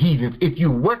ways of the heathens. If you're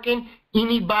working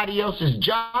anybody else's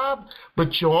job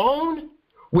but your own,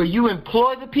 where you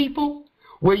employ the people,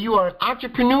 where you are an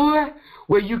entrepreneur,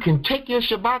 where you can take your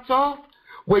Shabbats off,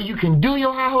 where you can do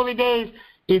your high holy days,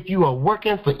 if you are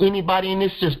working for anybody in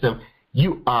this system,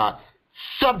 you are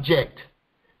subject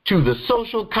to the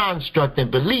social construct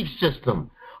and belief system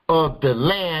of the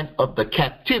land of the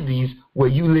captivities where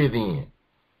you live in.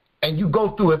 And you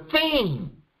go through a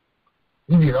thing.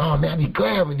 You be, oh man, I be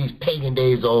glad when these pagan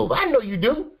days are over. I know you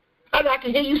do. I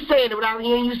can hear you saying it without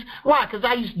hearing you. Why? Because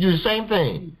I used to do the same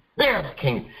thing. Man, I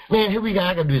can't. Man, here we go.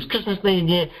 I got to do this Christmas thing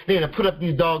again. Then to put up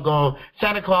these doggone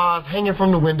Santa Claus hanging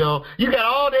from the window. You got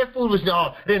all that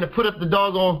foolishness. Then to put up the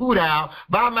doggone hoot owl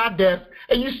by my desk.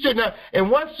 And you sitting there. And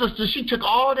one sister, she took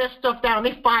all that stuff down.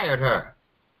 They fired her.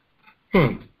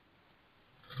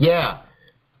 Yeah.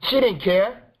 She didn't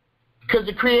care. Because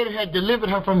the Creator had delivered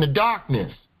her from the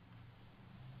darkness.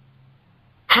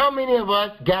 How many of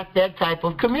us got that type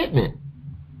of commitment?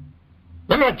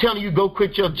 I'm not telling you go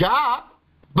quit your job,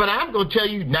 but I'm going to tell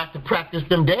you not to practice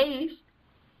them days.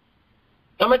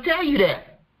 I'm going to tell you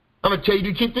that. I'm going to tell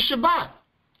you to keep the Shabbat.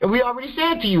 And we already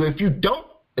said to you, if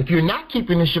you're not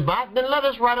keeping the Shabbat, then let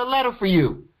us write a letter for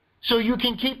you so you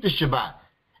can keep the Shabbat.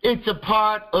 It's a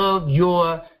part of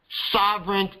your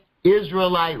sovereign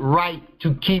Israelite right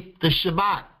to keep the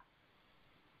Shabbat.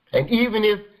 And even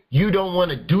if you don't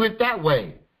want to do it that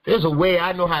way, there's a way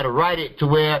I know how to write it to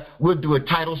where we'll do a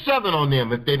Title 7 on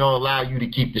them. If they don't allow you to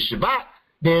keep the Shabbat,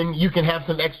 then you can have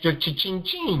some extra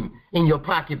cha-ching-ching in your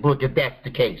pocketbook if that's the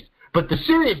case. But the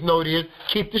serious note is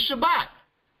keep the Shabbat.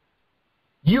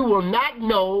 You will not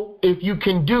know if you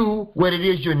can do what it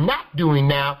is you're not doing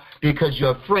now because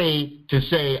you're afraid to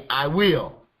say, I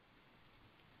will.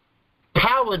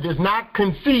 Power does not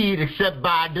concede except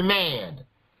by demand.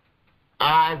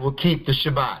 I will keep the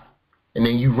Shabbat. And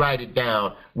then you write it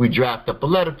down. We draft up a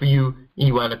letter for you, and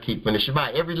you want to keep the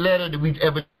Shabbat. Every letter that we've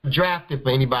ever drafted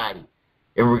for anybody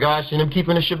in regards to them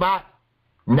keeping the Shabbat,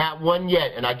 not one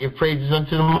yet, and I give praises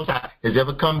unto the Most High, has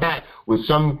ever come back with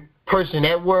some person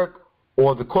at work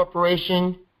or the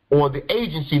corporation or the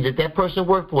agency that person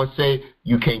worked for say,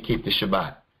 you can't keep the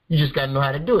Shabbat. You just got to know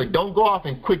how to do it. Don't go off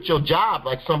and quit your job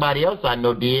like somebody else I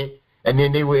know did, and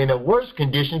then they were in a worse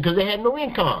condition because they had no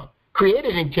income. Creator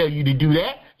didn't tell you to do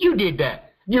that. You did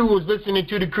that. You was listening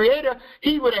to the Creator.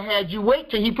 He would have had you wait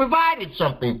till he provided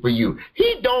something for you.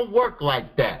 He don't work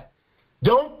like that.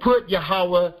 Don't put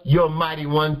Yahweh, your mighty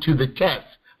one, to the test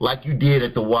like you did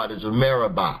at the waters of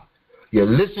Meribah. You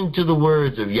listen to the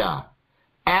words of Yah.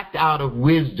 Act out of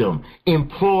wisdom.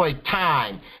 Employ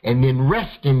time and then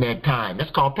rest in that time.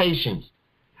 That's called patience.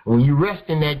 When you rest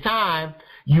in that time,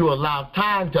 you allow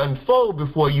time to unfold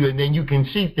before you, and then you can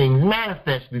see things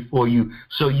manifest before you,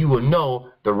 so you will know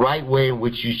the right way in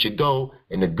which you should go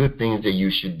and the good things that you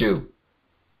should do.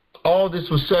 All this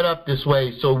was set up this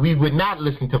way so we would not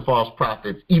listen to false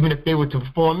prophets, even if they were to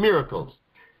perform miracles.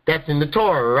 That's in the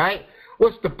Torah, right?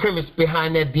 What's the premise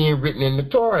behind that being written in the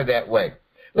Torah that way?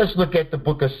 Let's look at the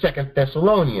book of 2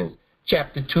 Thessalonians,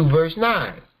 chapter 2, verse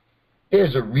 9.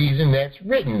 There's a reason that's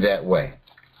written that way.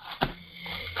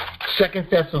 2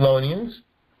 Thessalonians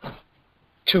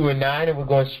 2 and 9, and we're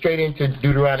going straight into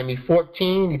Deuteronomy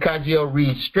 14. Kajiel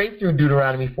reads straight through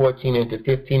Deuteronomy 14 into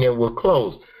 15, and we'll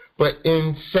close. But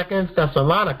in 2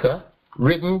 Thessalonica,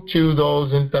 written to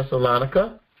those in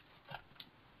Thessalonica,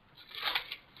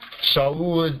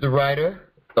 Shaul is the writer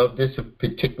of this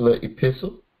particular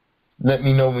epistle. Let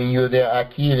me know when you're there,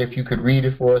 Aki, and if you could read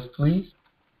it for us, please.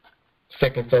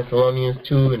 2 Thessalonians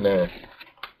 2 and 9.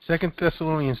 2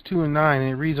 Thessalonians 2 and 9,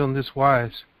 and it reads on this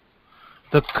wise.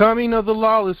 The coming of the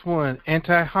lawless one,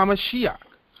 anti-Hamashiach.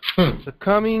 The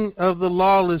coming of the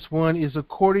lawless one is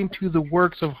according to the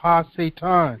works of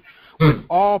Ha-Satan, with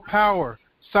all power,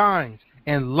 signs,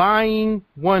 and lying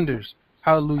wonders.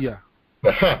 Hallelujah.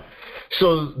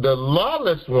 So the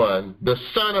lawless one, the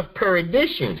son of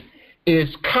perdition,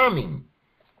 is coming.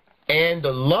 And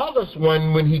the lawless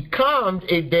one, when he comes,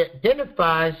 it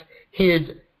identifies his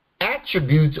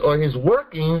attributes or his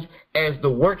workings as the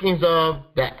workings of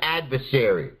the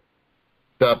adversary,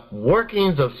 the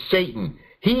workings of Satan.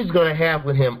 He's going to have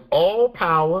with him all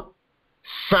power,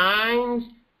 signs,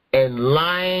 and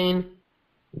lying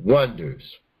wonders.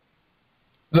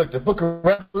 Look, the book of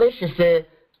Revelation said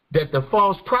that the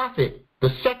false prophet,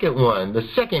 the second one, the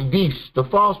second beast, the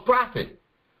false prophet,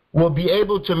 will be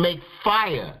able to make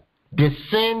fire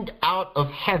descend out of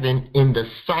heaven in the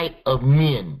sight of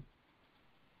men.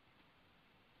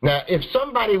 Now, if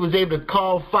somebody was able to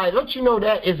call fire, don't you know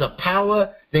that is a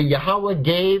power that Yahweh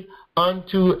gave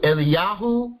unto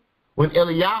Eliyahu? When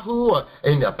Eliyahu,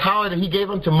 and the power that he gave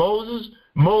unto Moses,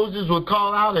 Moses would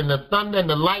call out and the thunder and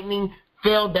the lightning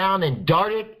fell down and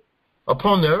darted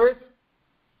upon the earth.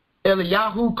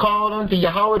 Eliyahu called unto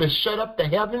Yahweh to shut up the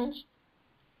heavens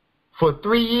for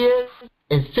 3 years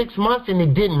and 6 months, and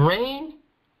it didn't rain.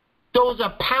 Those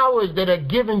are powers that are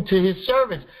given to his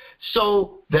servants.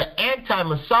 So the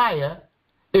anti-Messiah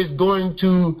is going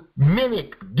to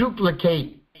mimic,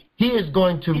 duplicate. He is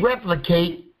going to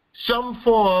replicate some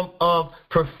form of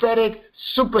prophetic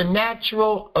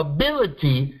supernatural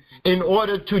ability in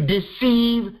order to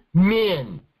deceive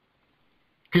men.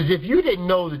 Because if you didn't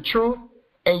know the truth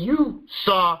and you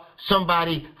saw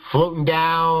somebody floating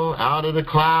down out of the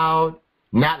cloud,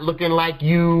 not looking like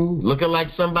you, looking like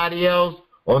somebody else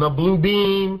on a blue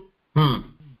beam,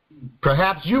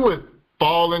 perhaps you would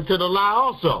fall into the lie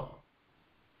also.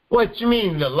 What you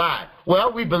mean the lie?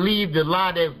 Well, we believe the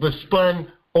lie that was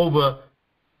spun over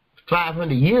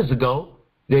 500 years ago,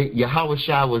 that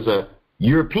Yahushua was a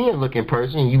European-looking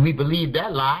person. We believe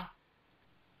that lie.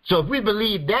 So if we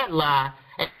believe that lie,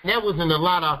 and there wasn't a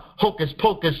lot of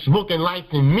hocus-pocus, smoking lights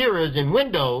and mirrors and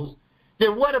windows,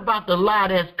 then what about the lie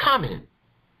that's coming?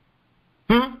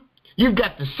 You've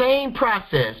got the same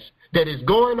process that is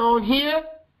going on here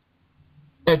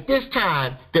at this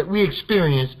time that we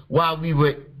experienced while we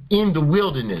were in the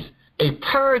wilderness. A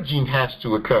purging has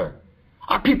to occur.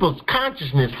 Our people's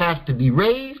consciousness has to be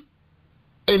raised,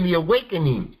 and the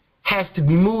awakening has to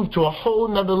be moved to a whole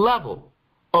nother level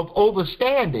of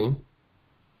understanding,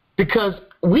 because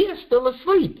we are still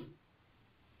asleep.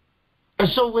 And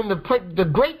so when the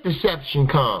great deception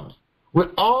comes with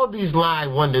all these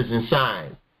lying wonders and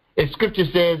signs, as Scripture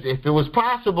says, if it was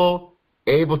possible,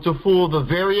 able to fool the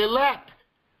very elect,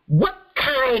 what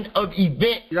kind of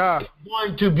event is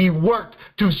going to be worked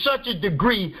to such a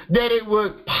degree that it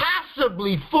would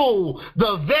possibly fool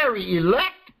the very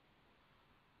elect?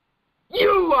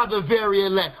 You are the very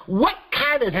elect. What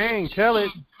kind of thing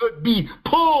could be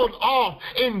pulled off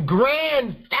in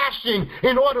grand fashion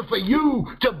in order for you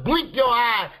to blink your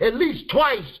eye at least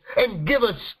twice and give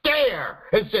a stare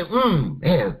and say,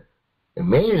 man,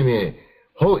 wait a minute.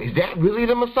 Oh, is that really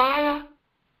the Messiah?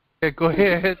 Yeah, go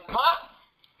ahead. Huh?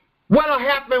 What'll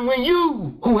happen when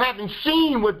you, who haven't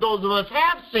seen what those of us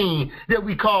have seen that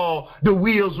we call the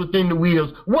wheels within the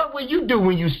wheels, what will you do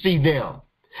when you see them?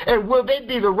 And will they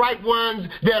be the right ones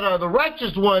that are the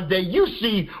righteous ones that you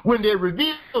see when they're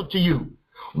revealed to you?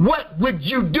 What would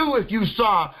you do if you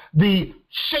saw the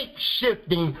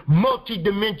shape-shifting,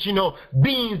 multidimensional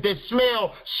beings that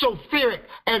smell sulfuric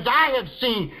as I have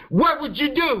seen? What would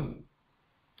you do?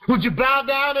 Would you bow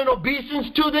down in obeisance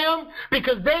to them?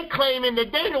 Because they claiming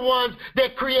that they're the ones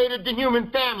that created the human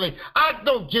family. I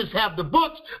don't just have the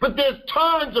books, but there's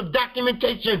tons of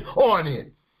documentation on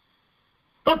it.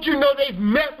 Don't you know they've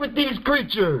met with these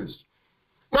creatures?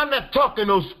 I'm not talking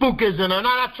no spookism, and I'm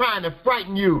not trying to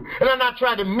frighten you, and I'm not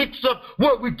trying to mix up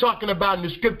what we're talking about in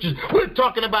the Scriptures. We're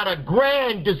talking about a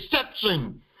grand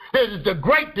deception. This is the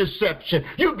great deception.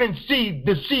 You've been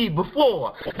deceived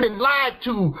before, been lied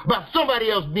to by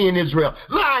somebody else being Israel,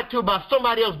 lied to by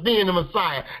somebody else being the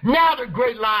Messiah. Now the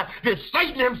great lie that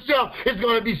Satan himself is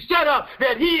going to be set up,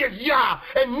 that he is Yah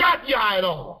and not Yah at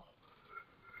all.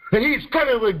 And he's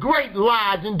coming with great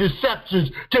lies and deceptions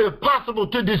to if possible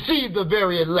to deceive the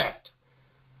very elect.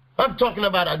 I'm talking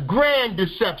about a grand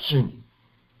deception.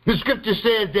 The Scripture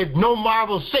says that no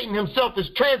marvel, Satan himself is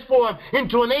transformed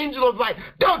into an angel of light.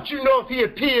 Don't you know if he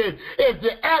appeared as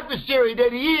the adversary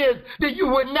that he is, that you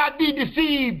would not be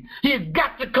deceived? He has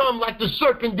got to come like the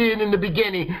serpent did in the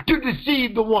beginning to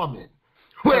deceive the woman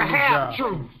with a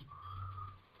half-truth.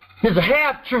 There's a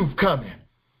half-truth coming.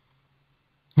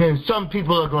 And some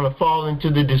people are going to fall into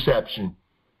the deception.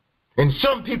 And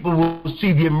some people will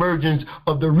see the emergence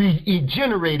of the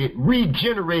regenerated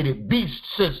beast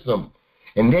system.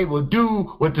 And they will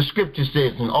do what the Scripture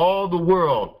says, and all the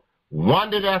world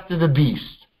wandered after the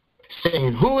beast,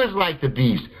 saying, who is like the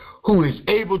beast, who is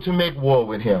able to make war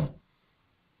with him?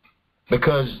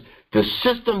 Because the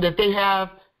system that they have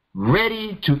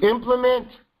ready to implement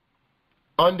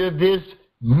under this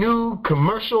new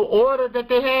commercial order that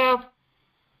they have,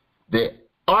 the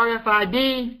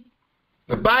RFID,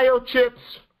 the biochips,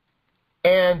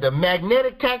 and the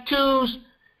magnetic tattoos,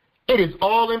 it is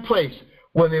all in place.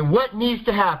 Well, then what needs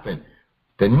to happen?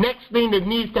 The next thing that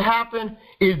needs to happen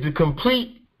is the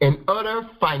complete and utter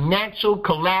financial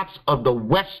collapse of the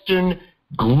Western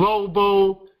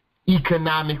global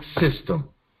economic system.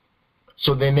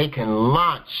 So then they can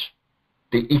launch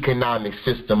the economic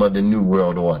system of the New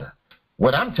World Order.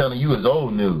 What I'm telling you is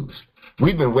old news.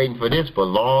 We've been waiting for this for a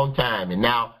long time, and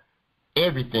now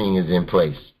everything is in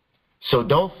place. So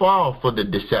don't fall for the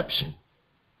deception.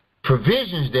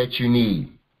 Provisions that you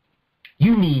need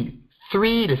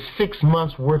 3 to 6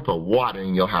 months worth of water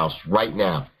in your house right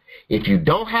now. If you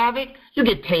don't have it, you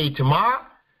get paid tomorrow.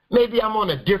 Maybe I'm on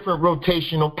a different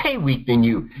rotational pay week than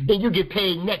you, and you get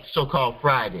paid next so-called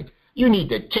Friday. You need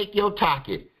to take your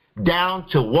pocket down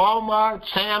to Walmart,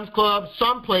 Sam's Club,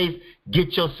 someplace,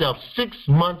 get yourself 6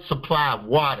 months supply of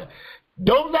water.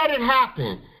 Don't let it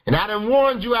happen. And I done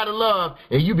warned you out of love,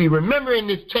 and you be remembering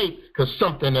this tape because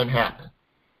something done happened.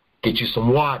 Get you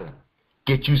some water.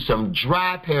 Get you some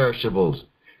dry perishables.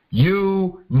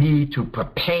 You need to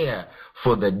prepare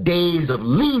for the days of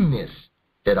leanness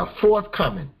that are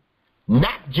forthcoming,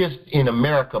 not just in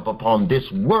America, but upon this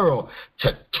world,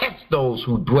 to test those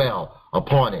who dwell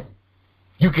upon it.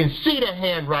 You can see the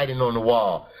handwriting on the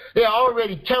wall. They're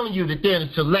already telling you that they're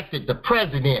selected the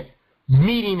president,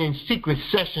 meeting in secret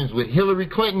sessions with Hillary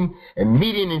Clinton and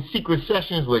meeting in secret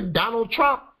sessions with Donald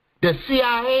Trump, the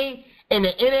CIA, and the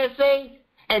NSA,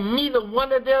 and neither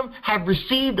one of them have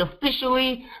received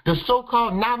officially the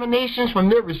so-called nominations from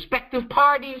their respective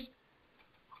parties?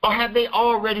 Or have they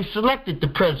already selected the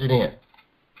president?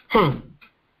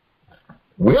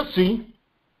 We'll see.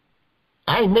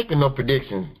 I ain't making no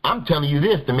predictions. I'm telling you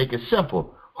this to make it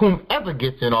simple. Whomever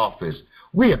gets in office,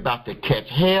 we're about to catch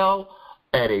hell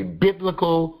at a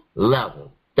biblical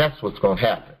level. That's what's going to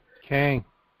happen. Okay.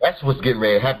 That's what's getting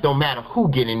ready to happen. Don't matter who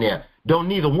get in there. Don't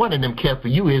neither one of them care for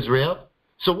you, Israel.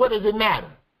 So what does it matter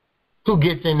who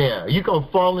gets in there? You going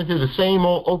to fall into the same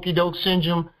old okie-doke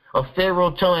syndrome of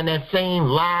Pharaoh telling that same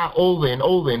lie over and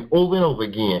over and over and over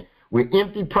again with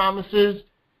empty promises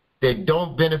that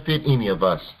don't benefit any of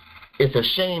us. It's a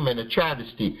shame and a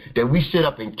travesty that we sit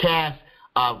up and cast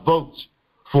our votes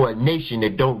for a nation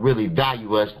that don't really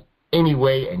value us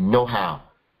anyway and know how.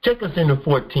 Take us into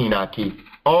 14, Aki,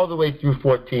 all the way through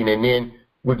 14, and then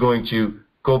we're going to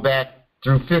go back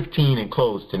through 15 and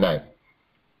close tonight.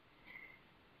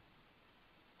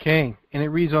 Okay, and it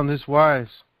reads on this wise.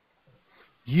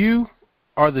 You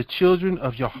are the children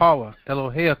of Yahweh,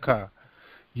 Eloheka.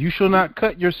 You shall not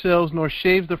cut yourselves nor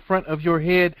shave the front of your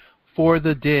head for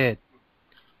the dead.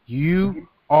 You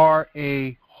are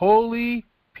a holy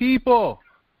people.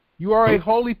 You are a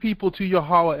holy people to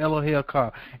Yahweh,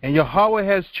 Eloheka. And Yahweh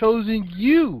has chosen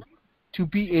you to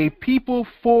be a people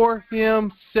for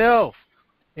himself,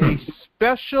 a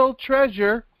special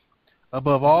treasure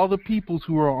above all the peoples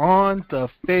who are on the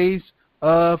face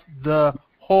of the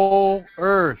whole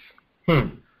earth.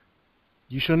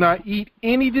 You shall not eat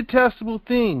any detestable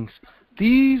things.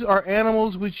 These are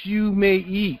animals which you may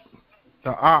eat: the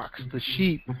ox, the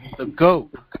sheep, the goat,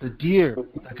 the deer,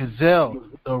 the gazelle,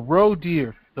 the roe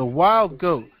deer, the wild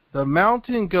goat, the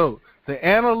mountain goat, the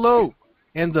antelope,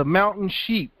 and the mountain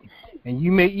sheep. And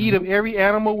you may eat of every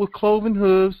animal with cloven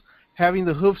hooves, having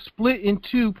the hoof split in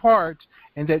two parts,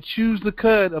 and that chews the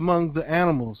cud among the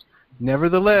animals.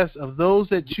 Nevertheless, of those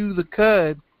that chew the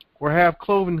cud or have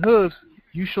cloven hooves,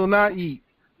 you shall not eat,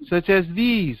 such as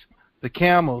these: the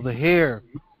camel, the hare,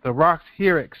 the rock's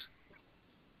hyrax.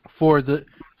 For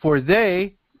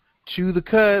they chew the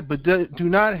cud, but do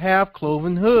not have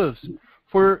cloven hooves,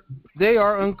 for they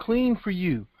are unclean for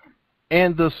you.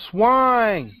 And the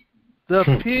swine, the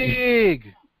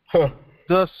pig,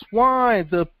 the swine,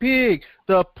 the pig,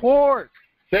 the pork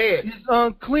is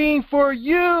unclean for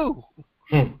you,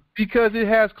 because it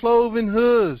has cloven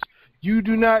hooves. You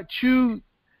do not chew,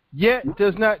 yet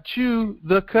does not chew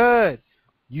the cud.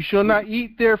 You shall not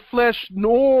eat their flesh,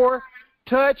 nor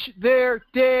touch their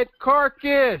dead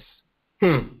carcass.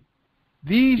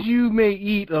 These you may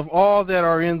eat of all that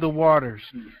are in the waters.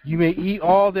 You may eat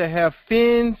all that have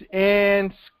fins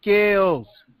and scales.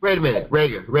 Wait a minute,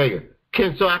 Rager.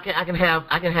 So I can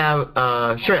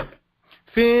have shrimp.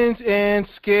 Fins and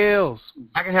scales.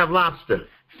 I can have lobster.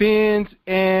 Fins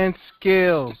and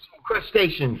scales.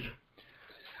 Crustaceans.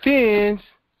 Fins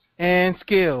and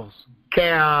scales.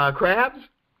 Crabs?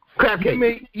 Crab cake. You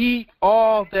may eat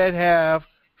all that have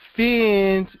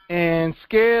fins and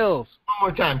scales. One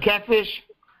more time. Catfish?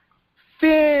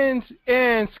 Fins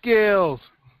and scales.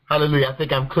 Hallelujah. I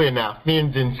think I'm clear now.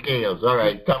 Fins and scales. All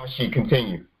right. Tamashi,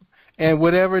 continue. And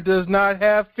whatever does not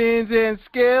have fins and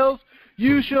scales,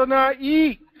 you shall not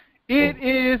eat. It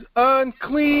is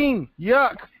unclean,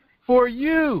 yuck, for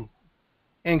you.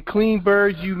 And clean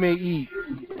birds you may eat.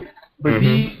 But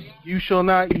these you shall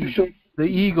not eat: the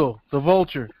eagle, the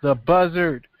vulture, the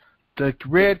buzzard, the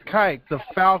red kite, the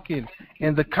falcon,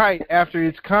 and the kite after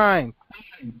its kind,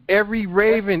 every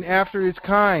raven after its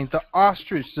kind, the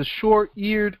ostrich, the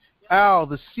short-eared owl,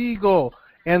 the seagull,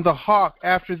 and the hawk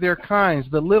after their kinds,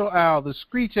 the little owl, the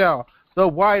screech owl, the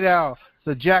white owl,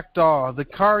 the jackdaw, the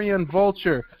carrion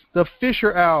vulture, the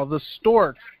fisher owl, the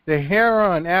stork, the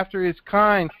heron after its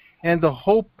kind, and the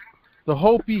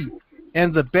hopi,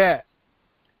 and the bat.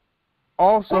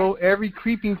 Also, every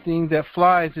creeping thing that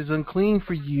flies is unclean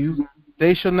for you.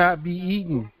 They shall not be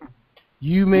eaten.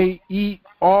 You may eat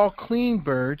all clean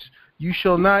birds. You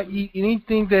shall not eat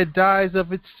anything that dies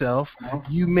of itself.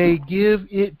 You may give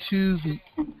it to the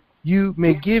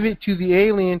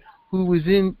alien who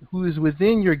is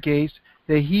within your gates,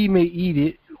 that he may eat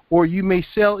it, or you may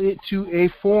sell it to a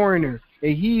foreigner,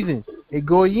 a heathen, a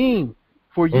goyim.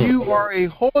 For you are a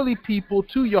holy people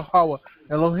to Yahweh,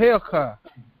 Eloheka.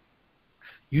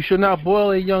 You shall not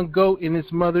boil a young goat in its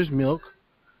mother's milk.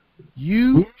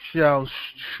 You shall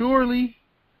truly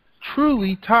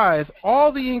tithe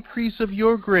all the increase of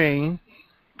your grain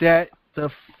that the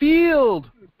field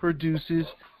produces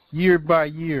year by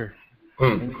year.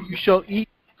 And you shall eat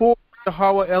for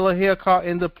Yahweh Eloheka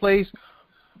in the place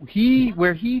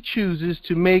where he chooses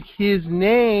to make his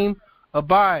name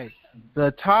abide.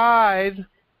 The tithe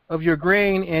of your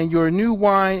grain and your new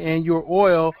wine and your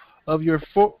oil of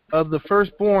the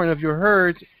firstborn of your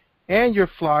herds and your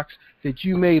flocks, that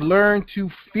you may learn to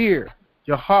fear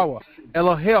Yahweh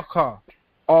Eloheka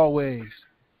always.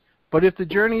 But if the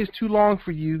journey is too long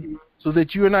for you, so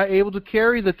that you are not able to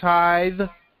carry the tithe,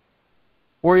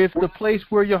 or if the place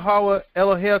where Yahweh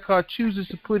Eloheka chooses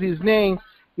to put his name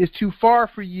is too far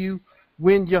for you,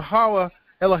 when Yahweh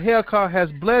Eloheka has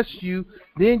blessed you,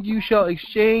 then you shall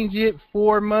exchange it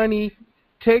for money.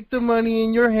 Take the money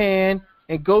in your hand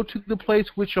and go to the place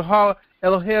which Yahweh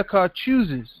Eloheka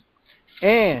chooses.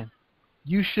 And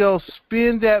you shall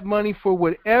spend that money for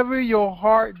whatever your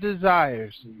heart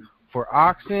desires, for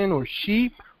oxen or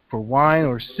sheep, for wine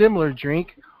or similar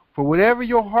drink, for whatever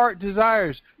your heart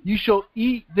desires. You shall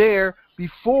eat there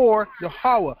before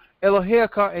Yahweh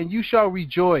Eloheka, and you shall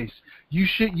rejoice.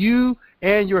 You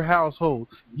and your household.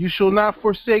 You shall not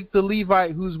forsake the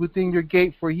Levite who is within your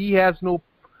gate, for he has no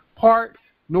part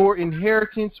nor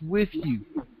inheritance with you.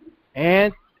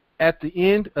 And at the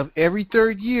end of every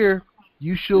 3rd year,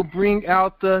 you shall bring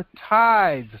out the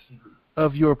tithe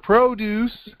of your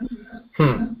produce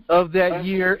of that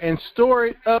year and store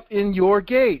it up in your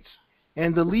gates.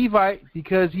 And the Levite,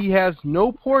 because he has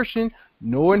no portion,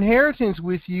 no inheritance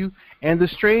with you, and the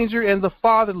stranger and the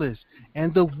fatherless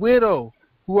and the widow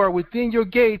who are within your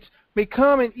gates may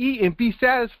come and eat and be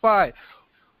satisfied,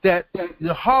 that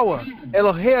Yahweh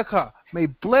Eloheka may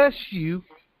bless you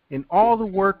in all the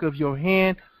work of your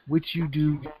hand which you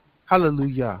do.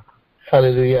 Hallelujah.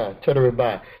 Hallelujah.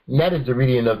 Tadarabai. And that is the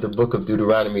reading of the book of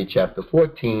Deuteronomy chapter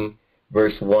 14,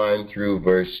 verse 1 through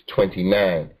verse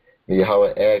 29. May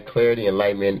Yahweh add clarity,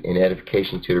 enlightenment, and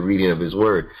edification to the reading of his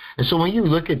word. And so when you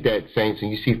look at that, saints,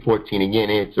 and you see 14 again,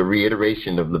 it's a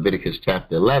reiteration of Leviticus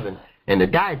chapter 11 and the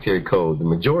dietary code, the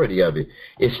majority of it.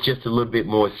 It's just a little bit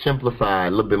more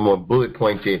simplified, a little bit more bullet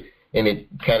pointed, and it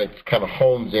kind of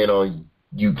homes in on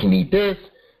you can eat this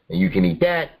and you can eat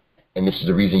that, and this is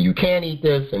the reason you can't eat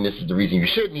this, and this is the reason you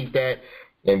shouldn't eat that,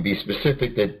 and be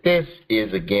specific that this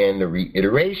is, again, the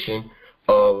reiteration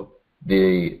of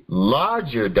the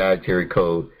larger dietary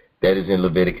code that is in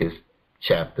Leviticus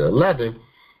chapter 11,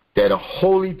 that a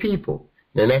holy people,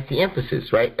 and that's the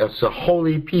emphasis, right? It's a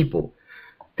holy people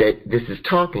that this is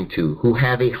talking to, who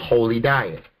have a holy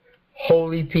diet.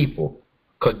 Holy people.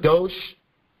 Kadosh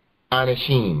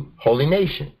Anashim, holy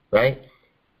nation, right?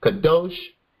 Kadosh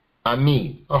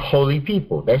Ami, a holy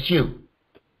people. That's you.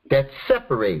 That's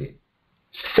separated,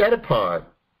 set apart,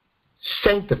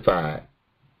 sanctified,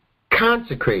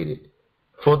 consecrated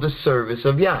for the service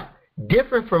of Yah.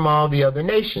 Different from all the other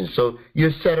nations. So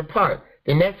you're set apart.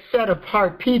 And that set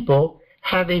apart people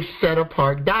have a set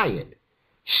apart diet.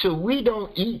 So we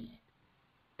don't eat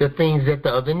the things that the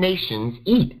other nations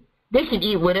eat. They can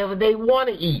eat whatever they want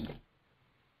to eat.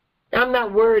 I'm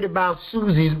not worried about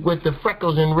Susie with the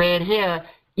freckles and red hair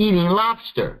eating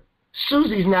lobster.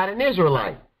 Susie's not an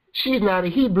Israelite. She's not a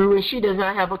Hebrew, and she does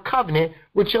not have a covenant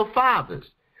with your fathers.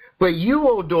 But you,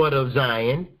 O daughter of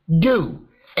Zion, do.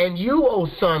 And you, O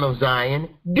son of Zion,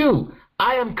 do.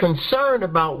 I am concerned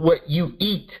about what you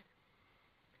eat.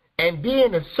 And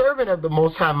being a servant of the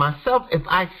Most High myself, if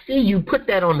I see you put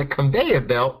that on the conveyor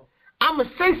belt, I'm going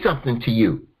to say something to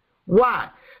you. Why?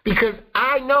 Because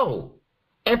I know,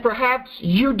 and perhaps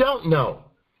you don't know.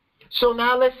 So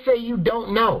now let's say you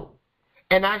don't know.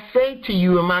 And I say to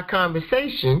you in my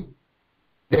conversation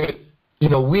that,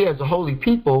 we as a holy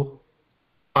people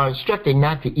are instructed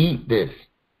not to eat this.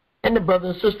 And the brother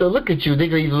and sister look at you. They're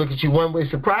going to either look at you one way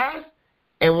surprised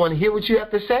and want to hear what you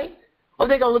have to say, or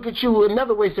they're going to look at you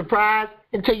another way surprised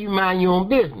and tell you mind your own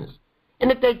business.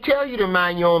 And if they tell you to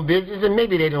mind your own business, and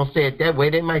maybe they don't say it that way,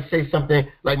 they might say something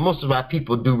like most of our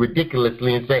people do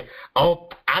ridiculously and say, oh,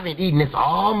 I've been eating this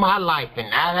all my life.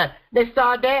 And they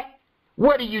start that.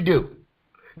 What do?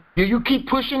 Do you keep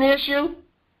pushing the issue?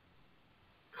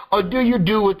 Or do you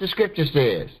do what the scripture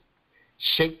says?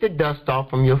 Shake the dust off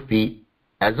from your feet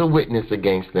as a witness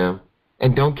against them,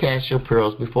 and don't cast your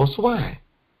pearls before swine.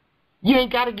 You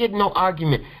ain't got to get in no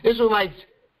argument. Israelites,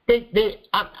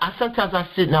 sometimes I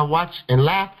sit and I watch and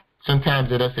laugh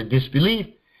sometimes at us at disbelief.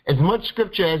 As much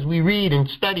scripture as we read and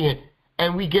study it,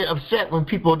 and we get upset when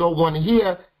people don't want to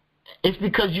hear, it's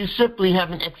because you simply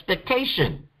have an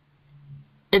expectation.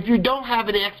 If you don't have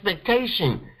an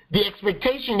expectation, the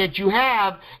expectation that you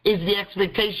have is the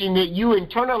expectation that you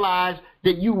internalize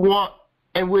that you want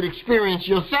and would experience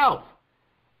yourself.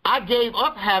 I gave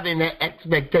up having that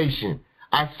expectation.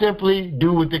 I simply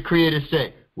do what the Creator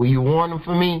said. Will you warn them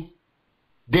for me?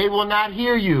 They will not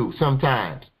hear you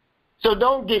sometimes. So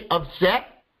don't get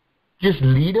upset. Just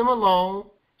leave them alone.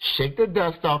 shake the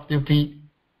dust off their feet.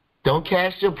 Don't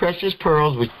cast your precious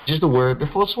pearls, which is the word,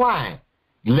 before swine,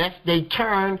 lest they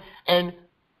turn and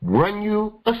run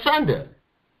you asunder.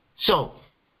 So,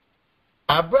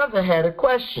 our brother had a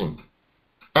question.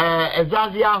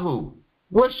 Azaziyahu,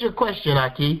 what's your question,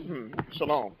 Aki?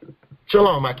 Shalom.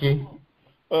 Shalom, Aki.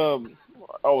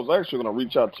 I was actually going to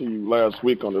reach out to you last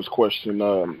week on this question.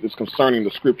 It's concerning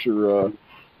the scripture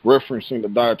referencing the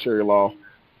dietary law.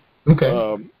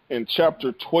 Okay. In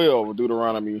chapter 12 of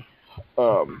Deuteronomy,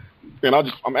 and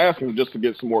I'm asking just to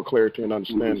get some more clarity and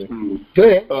understanding. Go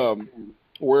ahead.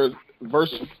 Where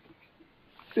verse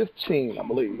 15, I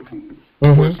believe,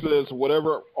 Mm-hmm. where it says,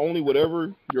 whatever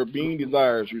your being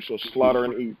desires, you shall slaughter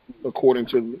and eat, according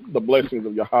to the blessings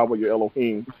of Yahweh your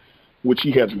Elohim, which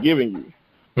he has given you.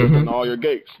 Mm-hmm. Within all your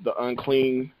gates, the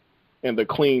unclean and the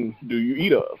clean do you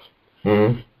eat of.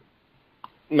 Mm-hmm.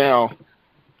 Now,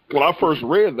 when I first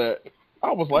read that,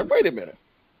 I was like, wait a minute.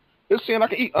 It's saying I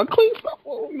can eat unclean stuff?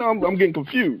 Well, I'm getting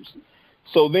confused.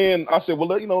 So then I said, well,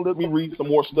 let me read some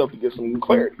more stuff to get some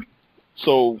clarity.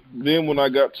 So then when I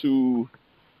got to,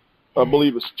 I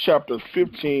believe it's chapter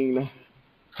 15,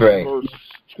 Right. verse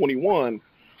 21,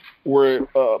 where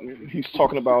he's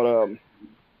talking about,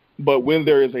 but when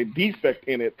there is a defect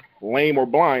in it, lame or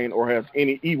blind, or has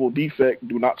any evil defect,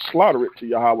 do not slaughter it to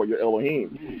Yahweh your Elohim.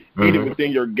 Mm-hmm. Eat it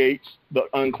within your gates, the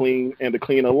unclean and the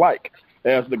clean alike,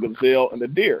 as the gazelle and the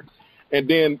deer. And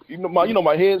then,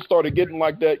 my head started getting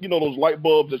like that. Those light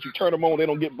bulbs that you turn them on, they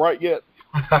don't get bright yet.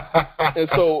 And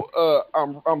so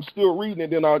I'm still reading it.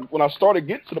 Then when I started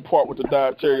getting to the part with the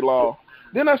dietary law,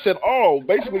 then I said,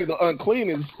 basically the unclean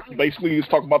is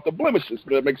talking about the blemishes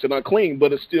that makes it unclean,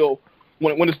 but it's still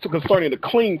when it's concerning the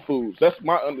clean foods. That's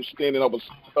my understanding.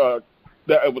 That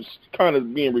it was kind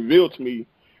of being revealed to me,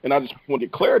 and I just want to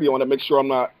get clarity on it, make sure I'm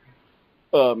not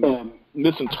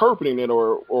misinterpreting it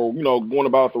or going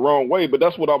about it the wrong way. But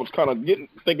that's what I was kind of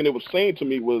thinking it was saying to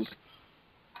me was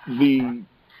the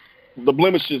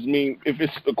blemishes mean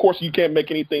of course you can't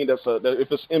make anything that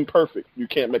if it's imperfect, you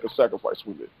can't make a sacrifice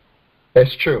with it.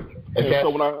 That's true. So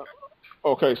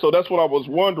that's what I was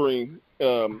wondering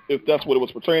if that's what it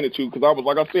was pertaining to, because I was,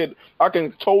 like I said, I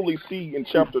can totally see in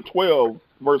chapter 12,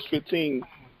 verse 15,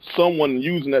 someone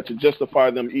using that to justify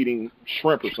them eating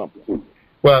shrimp or something.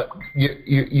 Well,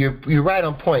 you're right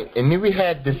on point. And then we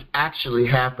had this actually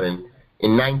happen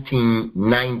in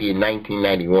 1990 and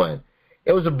 1991.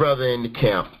 There was a brother in the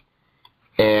camp,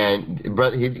 and his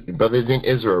brother's in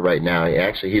Israel right now.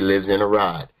 He lives in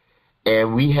Arad.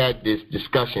 And we had this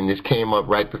discussion. This came up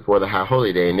right before the High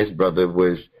Holy Day, and this brother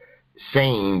was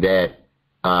saying that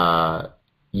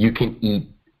you can eat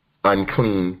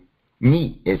unclean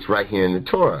meat. It's right here in the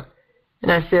Torah.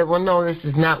 And I said, well, no, this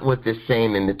is not what they're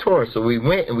saying in the Torah. So we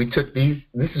went and we took these,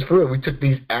 this is for real, we took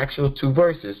these actual two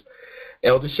verses,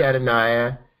 Elder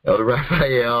Shadaniah, Elder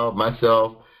Raphael,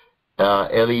 myself,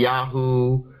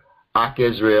 Eliyahu, Ak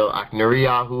Israel, Ak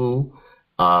Neriyahu,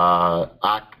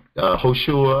 Ak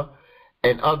Hoshua,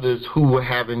 and others who were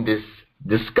having this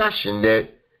discussion that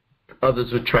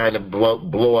others were trying to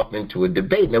blow up into a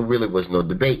debate, and there really was no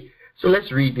debate. So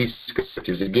let's read these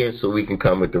scriptures again so we can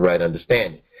come with the right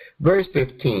understanding. Verse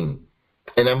 15,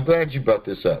 and I'm glad you brought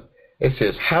this up. It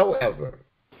says, however,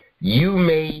 you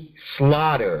may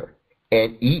slaughter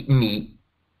and eat meat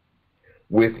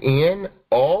within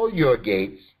all your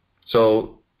gates,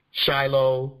 so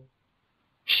Shiloh,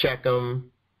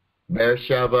 Shechem,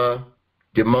 Beersheba,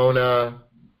 Dimona,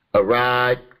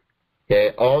 Arad,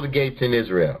 okay, all the gates in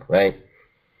Israel, right?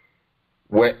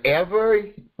 Whatever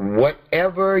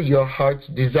your heart's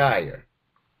desire,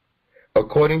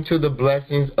 according to the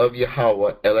blessings of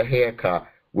Yahweh Eloheka,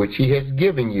 which he has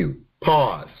given you.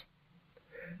 Pause.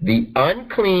 The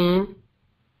unclean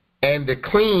and the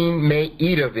clean may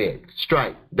eat of it.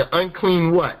 Strike. The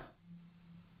unclean what?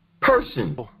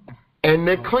 Person. And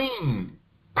the clean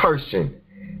person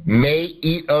may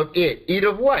eat of it. Eat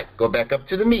of what? Go back up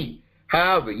to the meat.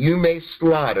 However, you may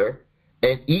slaughter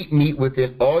and eat meat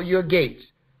within all your gates,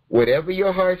 whatever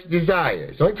your heart's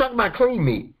desires. So I'm talking about clean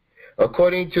meat.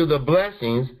 According to the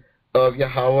blessings of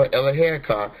Yahweh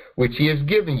Eloheka, which he has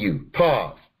given you.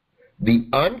 Pause. The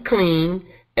unclean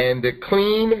and the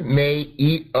clean may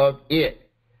eat of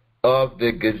it, of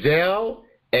the gazelle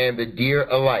and the deer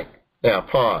alike. Now,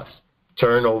 pause.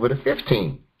 Turn over to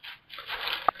 15.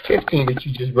 15 that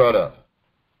you just brought up.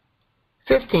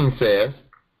 15 says,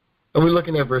 and we're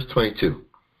looking at verse 22.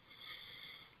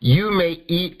 You may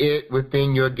eat it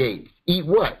within your gates. Eat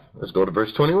what? Let's go to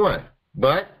verse 21.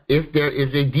 But if there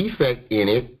is a defect in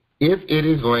it, if it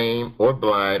is lame or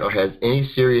blind or has any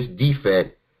serious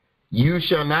defect, you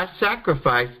shall not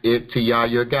sacrifice it to Yah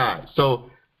your God. So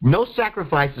no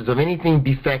sacrifices of anything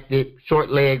defected,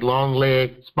 short leg, long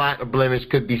leg, spot, or blemish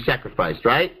could be sacrificed,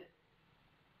 right?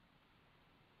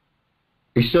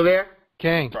 You still there?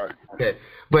 Okay. Right. Okay.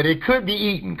 But it could be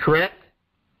eaten, correct?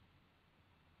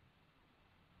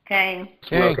 Okay.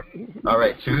 Okay. All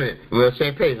right, so good. We're on the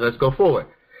same page. Let's go forward.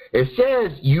 It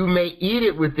says you may eat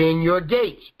it within your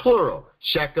gates, plural.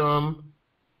 Shechem,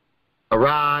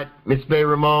 Arad, Mitzvah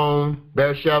Ramon,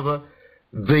 Beersheba.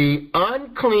 The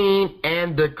unclean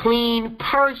and the clean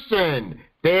person.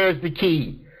 There's the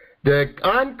key. The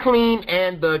unclean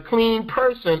and the clean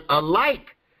person alike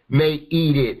may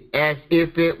eat it as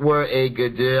if it were a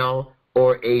gazelle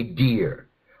or a deer.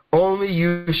 Only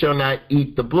you shall not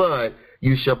eat the blood.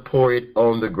 You shall pour it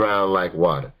on the ground like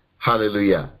water.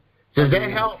 Hallelujah. Does that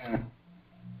help?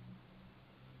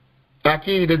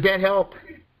 Aki, does that help?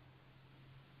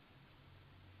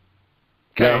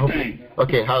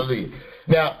 Okay, hallelujah.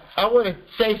 Now, I want to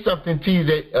say something to you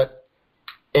that,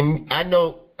 and I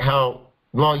know how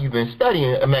long you've been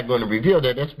studying. I'm not going to reveal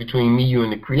that. That's between me, you,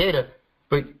 and the Creator.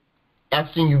 But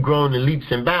I've seen you grow in leaps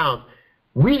and bounds.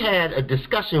 We had a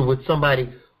discussion with somebody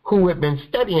who had been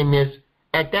studying this.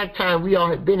 At that time, we all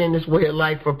had been in this way of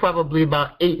life for probably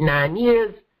about 8-9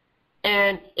 years,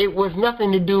 and it was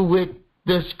nothing to do with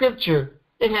the scripture.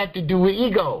 It had to do with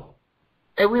ego.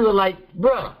 And we were like,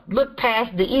 bruh, look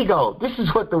past the ego. This is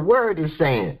what the word is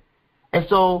saying. And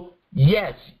so,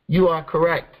 yes, you are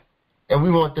correct. And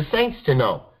we want the saints to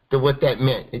know that what that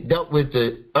meant. It dealt with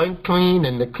the unclean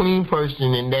and the clean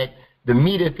person, and that the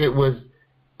meat, if it was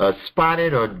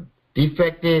spotted or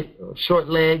defected or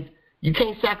short-legged, you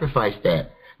can't sacrifice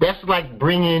that. That's like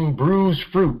bringing bruised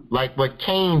fruit, like what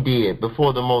Cain did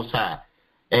before the Most High.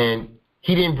 And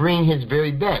he didn't bring his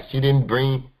very best. He didn't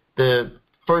bring the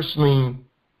firstling,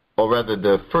 or rather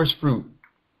the first fruit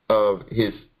of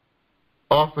his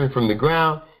offering from the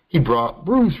ground. He brought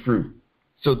bruised fruit.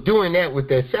 So doing that with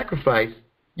that sacrifice,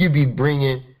 you'd be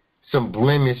bringing some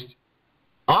blemished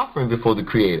offering before the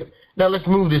Creator. Now let's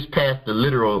move this past the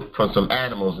literal from some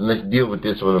animals, and let's deal with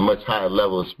this on a much higher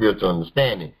level of spiritual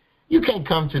understanding. You can't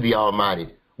come to the Almighty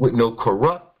with no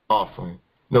corrupt offering,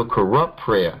 no corrupt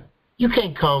prayer. You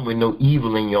can't come with no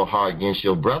evil in your heart against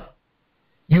your brother.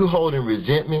 You holding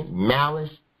resentment,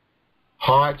 malice,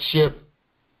 hardship.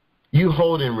 You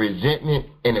holding resentment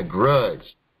and a grudge.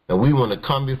 And we want to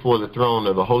come before the throne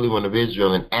of the Holy One of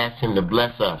Israel and ask Him to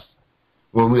bless us.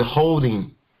 When we're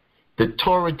holding, the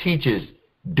Torah teaches,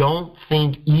 don't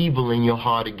think evil in your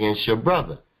heart against your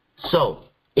brother. So,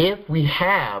 if we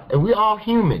have, and we're all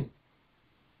human,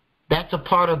 that's a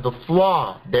part of the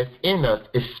flaw that's in us,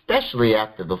 especially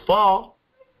after the fall.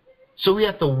 So we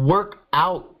have to work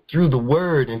out through the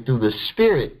Word and through the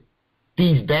Spirit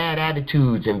these bad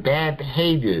attitudes and bad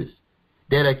behaviors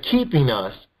that are keeping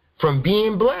us from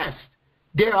being blessed.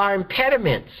 There are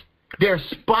impediments. There are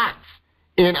spots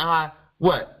in our,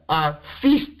 our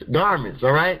feast garments,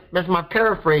 all right? That's my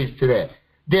paraphrase to that.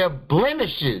 There are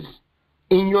blemishes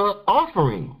in your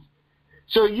offerings.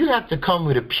 So you have to come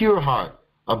with a pure heart,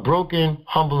 a broken,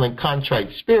 humble, and contrite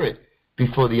spirit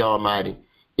before the Almighty.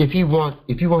 If you want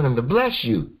Him to bless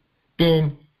you,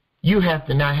 then you have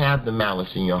to not have the malice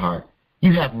in your heart.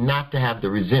 You have not to have the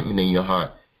resentment in your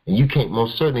heart. And you can't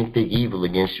most certainly think evil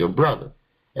against your brother.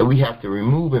 And we have to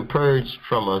remove and purge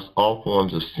from us all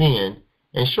forms of sin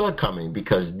and shortcoming,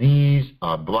 because these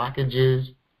are blockages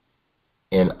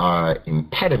and are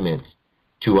impediments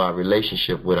to our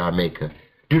relationship with our Maker.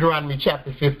 Deuteronomy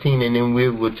chapter 15, and then we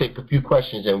will take a few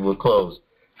questions and we'll close.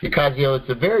 Because, it's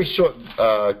a very short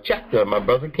chapter, my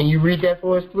brother. Can you read that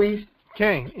for us, please?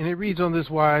 Okay, and it reads on this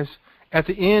wise: At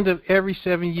the end of every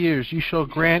 7 years you shall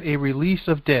grant a release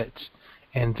of debts,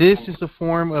 and this is the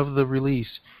form of the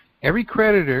release. Every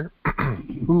creditor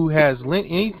who has lent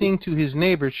anything to his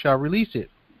neighbor shall release it.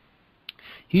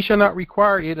 He shall not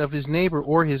require it of his neighbor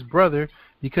or his brother,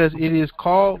 because it is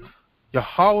called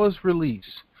Yahweh's release.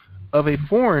 Of a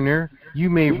foreigner you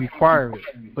may require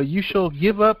it, but you shall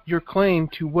give up your claim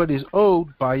to what is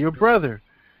owed by your brother,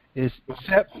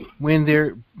 except when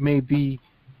there may be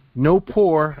no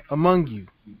poor among you.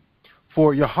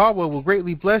 For Yahweh will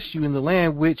greatly bless you in the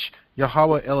land which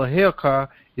Yahweh Eloheka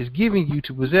is giving you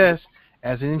to possess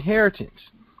as an inheritance.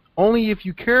 Only if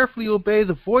you carefully obey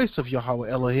the voice of Yahweh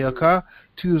Eloheka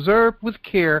to observe with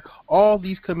care all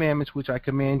these commandments which I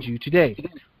command you today.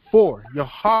 For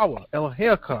Yahweh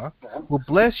Eloheka will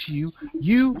bless you,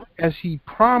 as he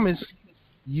promised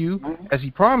you.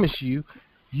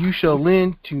 You shall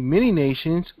lend to many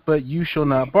nations, but you shall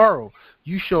not borrow.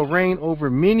 You shall reign over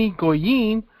many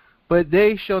goyim, but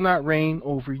they shall not reign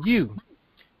over you.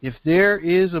 If there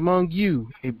is among you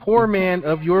a poor man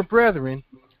of your brethren,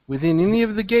 within any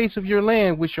of the gates of your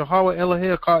land which Yahweh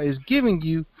Elohim is giving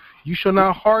you, you shall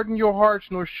not harden your hearts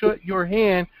nor shut your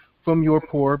hand from your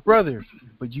poor brother,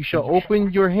 but you shall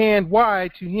open your hand wide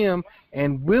to him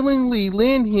and willingly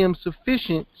lend him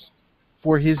sufficient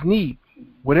for his need,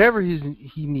 whatever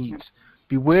he needs.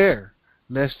 Beware,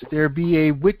 lest there be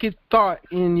a wicked thought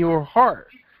in your heart,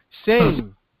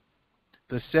 saying,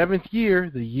 the 7th year,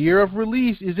 the year of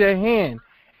release, is at hand,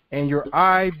 and your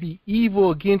eye be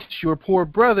evil against your poor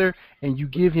brother, and you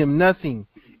give him nothing,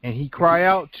 and he cry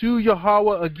out to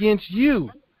Yahweh against you,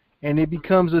 and it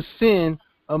becomes a sin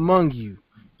among you.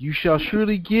 You shall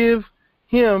surely give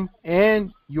him,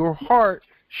 and your heart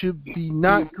should be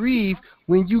not grieved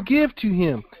when you give to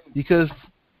him, because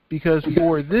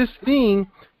for this thing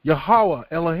Yahweh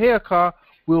Elohim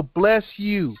will bless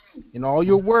you in all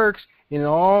your works, in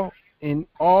all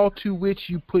to which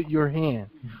you put your hand.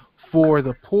 For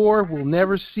the poor will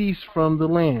never cease from the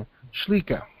land.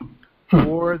 Shlika.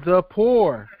 For the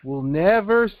poor will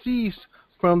never cease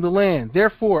from the land.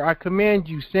 Therefore I command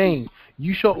you, saying,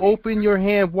 you shall open your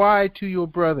hand wide to your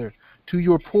brother, to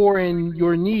your poor and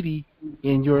your needy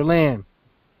in your land.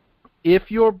 If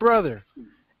your brother,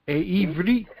 a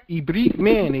Ibrit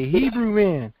man, a Hebrew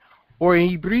man, or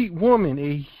a Ibrit woman,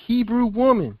 a Hebrew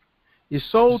woman, is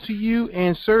sold to you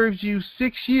and serves you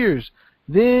 6 years,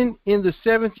 then in the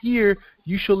 7th year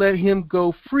you shall let him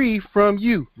go free from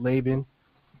you, Laban.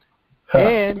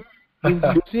 And when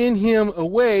you send him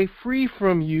away free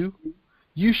from you,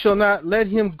 you shall not let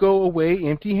him go away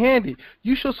empty-handed.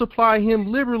 You shall supply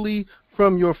him liberally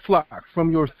from your flock,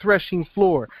 from your threshing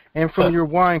floor, and from your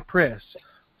wine press.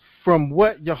 From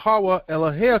what Yahweh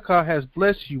Elohim has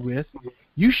blessed you with,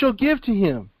 you shall give to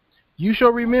him. You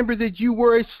shall remember that you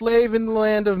were a slave in the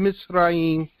land of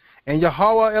Mitzrayim, and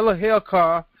Yahweh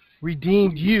Elohim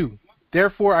redeemed you.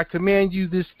 Therefore I command you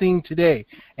this thing today.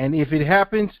 And if it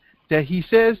happens that he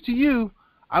says to you,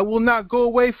 I will not go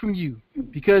away from you,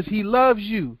 because he loves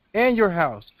you and your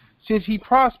house, since he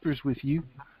prospers with you,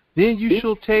 then you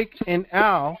shall take an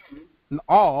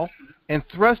awl, and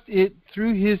thrust it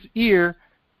through his ear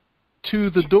to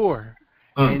the door,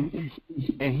 and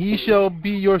he shall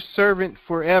be your servant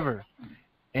forever.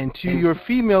 And to your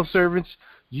female servants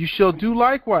you shall do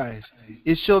likewise.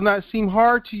 It shall not seem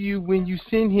hard to you when you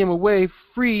send him away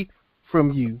free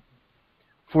from you,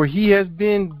 for he has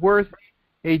been worth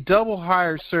a double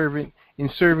hired servant in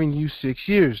serving you 6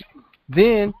 years.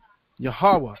 Then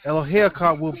Yahweh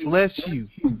Elohim will bless you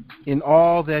in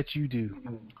all that you do.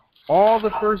 All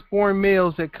the firstborn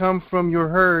males that come from your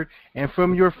herd and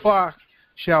from your flock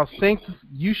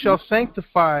you shall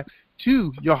sanctify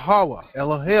to Yahweh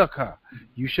Elohim.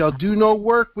 You shall do no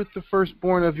work with the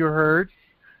firstborn of your herd,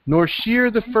 nor shear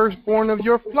the firstborn of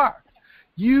your flock.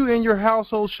 You and your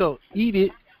household shall eat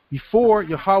it before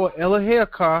Yahweh Elohim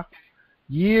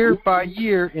year by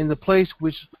year in the place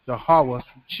which Yahweh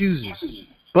chooses.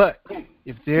 But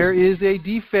if there is a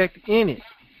defect in it,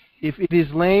 if it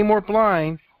is lame or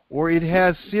blind, or it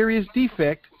has serious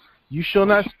defect, you shall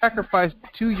not sacrifice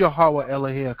to Yahweh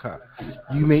Elohim.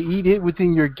 You may eat it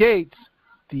within your gates.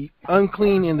 The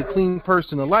unclean and the clean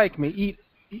person alike may eat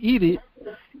it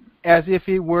as if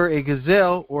it were a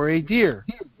gazelle or a deer.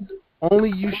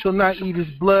 Only you shall not eat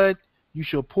its blood. You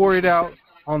shall pour it out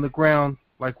on the ground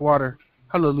like water.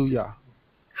 Hallelujah.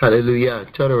 Hallelujah.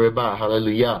 Toda Rebah.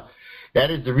 Hallelujah.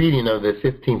 That is the reading of the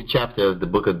 15th chapter of the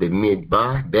book of the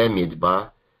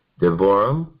Bamidbar,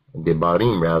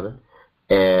 Devarim rather.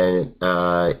 And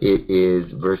it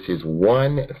is verses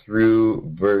 1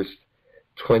 through verse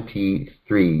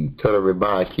 23. Toda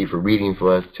Rebah, I keep for reading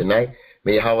for us tonight.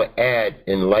 May Yahweh add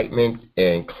enlightenment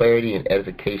and clarity and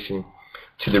edification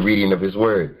to the reading of his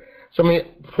word. So let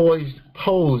me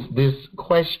pose this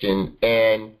question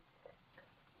and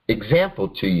example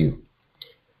to you.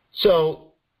 So,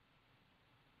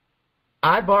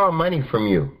 I borrow money from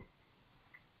you.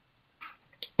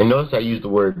 And notice I use the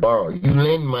word borrow. You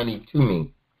lend money to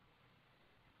me.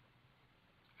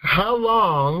 How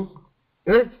long,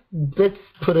 let's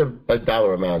put a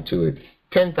dollar amount to it,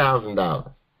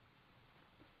 $10,000.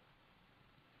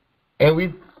 And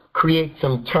we create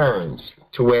some terms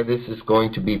to where this is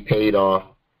going to be paid off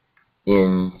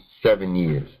in 7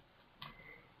 years.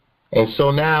 And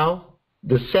so now,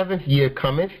 the 7th year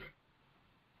cometh.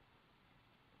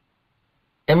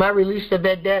 Am I released of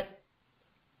that debt?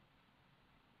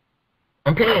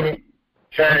 I'm paying it.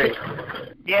 Okay.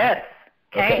 Yes.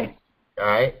 Okay. All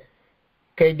right.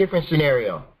 Okay, different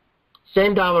scenario.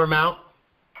 Same dollar amount,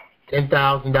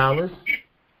 $10,000.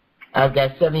 I've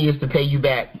got 7 years to pay you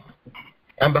back.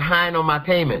 I'm behind on my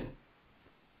payment.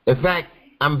 In fact,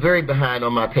 I'm very behind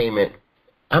on my payment.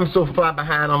 I'm so far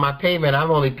behind on my payment, I've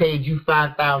only paid you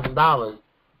 $5,000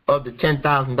 of the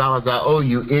 $10,000 I owe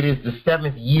you. It is the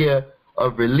 7th year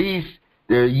of release.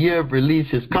 The year of release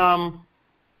has come.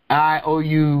 I owe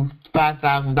you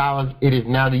 $5,000. It is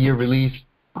now the year of release.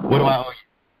 What do I owe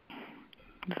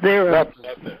you? 0.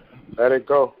 Nothing. Let it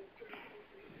go.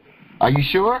 Are you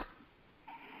sure?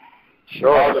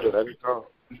 Sure. Positive. Let it go.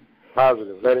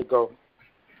 Positive. Let it go.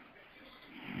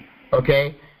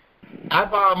 Okay. I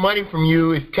borrowed money from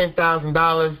you. It's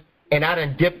 $10,000, and I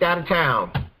done dipped out of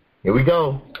town. Here we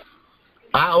go.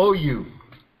 I owe you.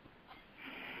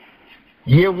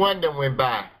 Year 1 done went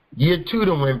by. Year 2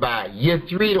 done went by. Year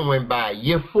 3 done went by.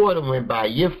 Year 4 done went by.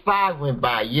 Year 5 went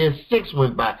by. Year 6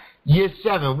 went by. Year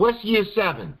 7. What's year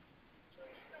 7?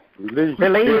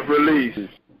 Release.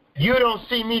 You don't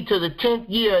see me till the 10th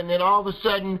year, and then all of a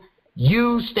sudden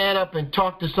you stand up and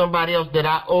talk to somebody else that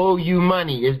I owe you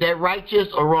money. Is that righteous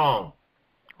or wrong?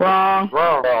 Wrong.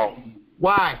 Wrong.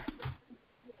 Why?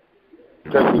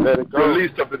 Because you let it go.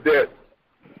 Release of the debt.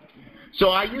 So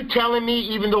are you telling me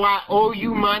even though I owe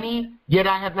you money, yet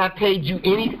I have not paid you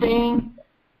anything,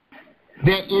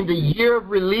 that in the year of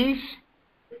release,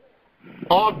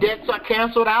 all debts are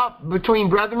canceled out between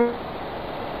brethren?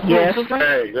 Yes.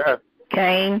 Hey, yeah.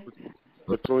 Cain.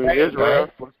 Between Israel.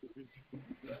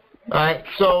 All right,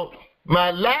 so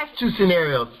my last 2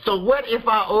 scenarios. So what if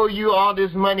I owe you all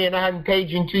this money and I haven't paid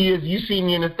you in 2 years? You see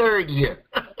me in the 3rd year.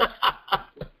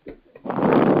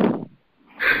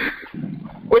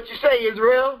 What you say,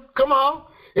 Israel? Come on.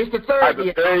 It's the 3rd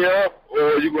year. Either stay up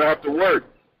or you're going to have to work.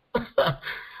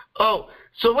 Oh,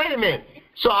 so wait a minute.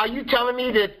 So are you telling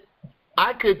me that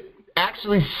I could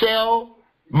actually sell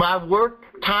my work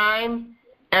time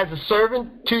as a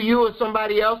servant to you or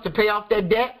somebody else to pay off that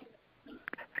debt?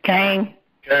 Cain.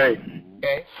 Okay.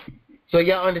 Okay. So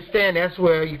y'all understand that's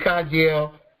where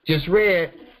Yekaziel just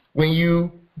read when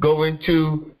you go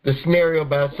into the scenario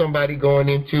about somebody going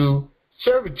into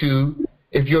servitude.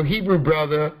 If your Hebrew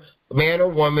brother, man or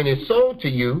woman, is sold to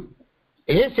you,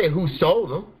 it didn't say who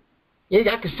sold them.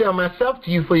 I could sell myself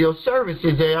to you for your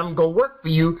services, and I'm going to work for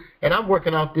you, and I'm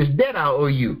working off this debt I owe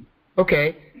you.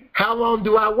 Okay. How long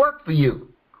do I work for you?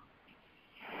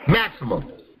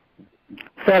 Maximum.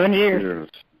 7 years.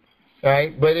 All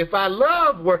right, but if I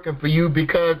love working for you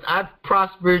because I've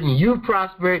prospered and you've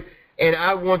prospered and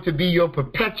I want to be your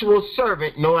perpetual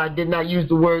servant, no, I did not use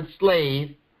the word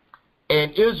slave,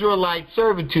 and Israelite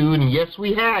servitude, and yes,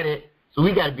 we had it, so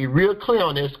we got to be real clear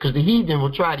on this because the heathen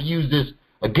will try to use this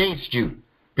against you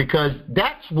because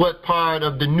that's what part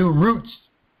of the New Roots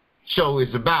show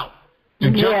is about,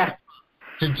 to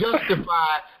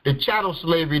justify the chattel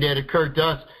slavery that occurred to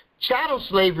us. Chattel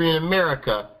slavery in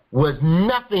America was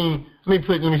nothing. Let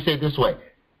me say it this way.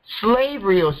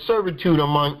 Slavery or servitude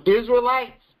among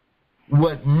Israelites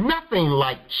was nothing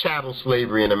like chattel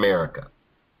slavery in America.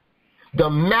 The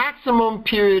maximum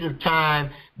period of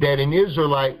time that an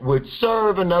Israelite would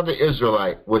serve another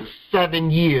Israelite was 7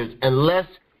 years unless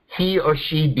he or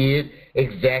she did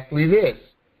exactly this.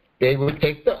 They would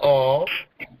take the awl,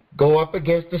 go up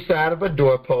against the side of a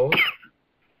doorpost,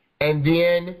 and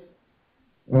then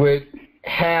would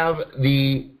have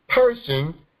the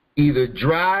person either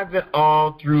drive it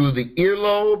all through the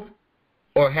earlobe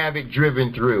or have it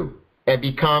driven through and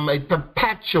become a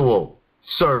perpetual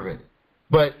servant.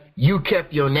 But you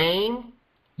kept your name,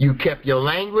 you kept your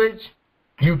language,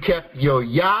 you kept your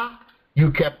Yah,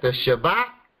 you kept the Shabbat,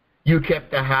 you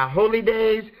kept the high holy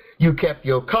days, you kept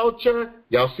your culture.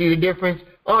 Y'all see the difference?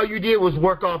 All you did was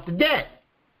work off the debt.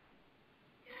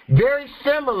 Very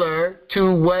similar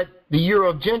to what the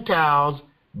Euro Gentiles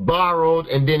borrowed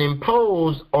and then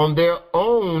imposed on their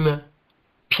own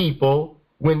people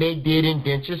when they did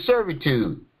indentured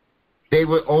servitude. They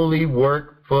would only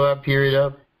work for a period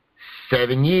of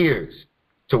 7 years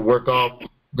to work off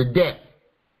the debt.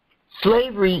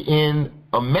 Slavery in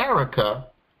America,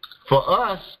 for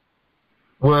us,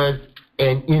 was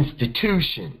an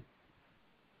institution.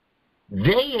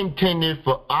 They intended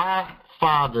for our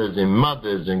fathers and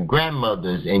mothers and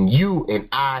grandmothers and you and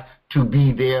I to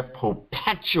be their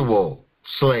perpetual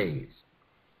slaves,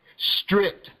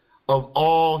 stripped of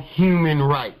all human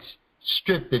rights,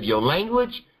 stripped of your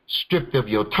language, stripped of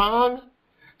your tongue,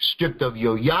 stripped of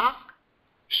your Yah,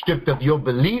 stripped of your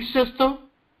belief system,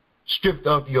 stripped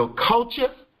of your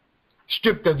culture,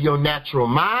 stripped of your natural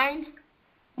mind,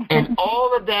 and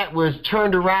all of that was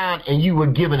turned around and you were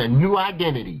given a new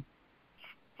identity.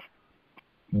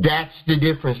 That's the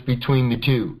difference between the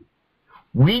two.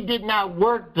 We did not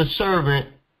work the servant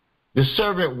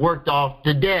worked off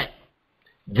the debt.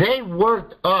 They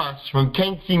worked us from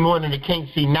King C morning to King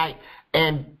C night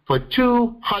And for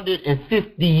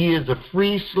 250 years of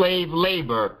free slave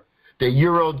labor, the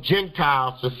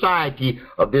Euro-Gentile society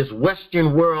of this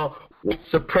Western world white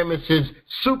supremacist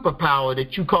superpower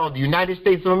that you call the United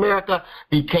States of America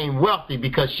became wealthy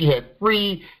because she had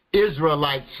free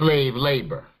Israelite slave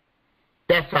labor.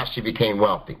 That's how she became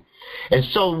wealthy. And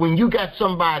so when you got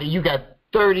somebody, you got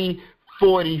 30,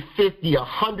 40, 50,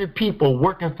 100 people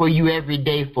working for you every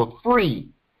day for free,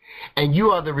 and you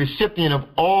are the recipient of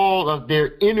all of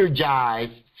their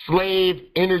energized slave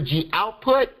energy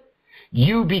output,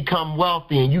 you become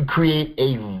wealthy and you create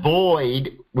a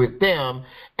void with them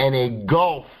and a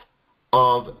gulf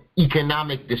of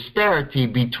economic disparity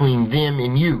between them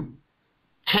and you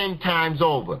 10 times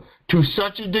over, to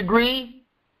such a degree,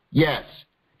 yes,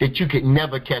 that you could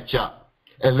never catch up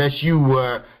unless you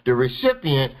were the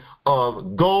recipient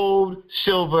of gold,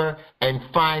 silver, and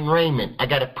fine raiment. I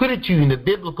got to put it to you in the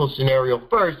biblical scenario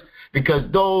first,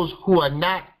 because those who are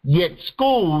not yet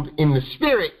schooled in the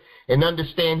spirit and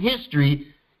understand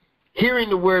history, hearing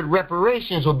the word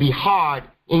reparations will be hard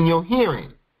in your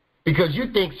hearing, because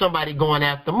you think somebody going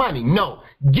after money. No,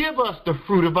 give us the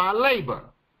fruit of our labor.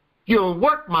 You don't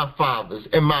work my fathers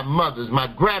and my mothers,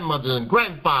 my grandmothers and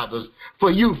grandfathers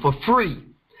for you for free.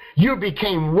 You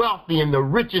became wealthy and the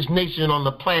richest nation on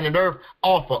the planet Earth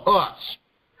off of us.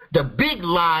 The big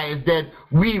lie is that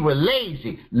we were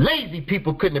lazy. Lazy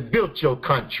people couldn't have built your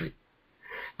country.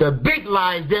 The big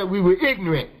lie is that we were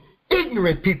ignorant.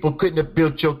 Ignorant people couldn't have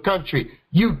built your country.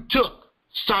 You took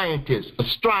scientists,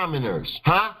 astronomers,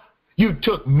 You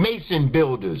took mason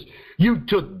builders. You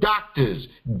took doctors,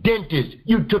 dentists.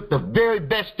 You took the very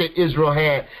best that Israel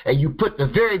had, and you put the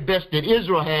very best that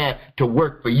Israel had to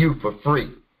work for you for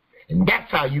free. And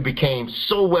that's how you became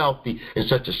so wealthy in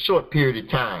such a short period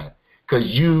of time, because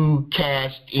you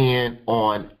cashed in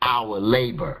on our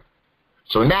labor.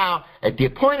 So now, at the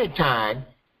appointed time,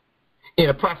 in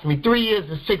approximately 3 years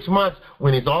and 6 months,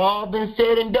 when it's all been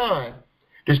said and done,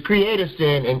 this Creator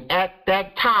said, and at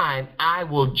that time I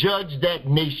will judge that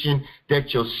nation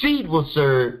that your seed will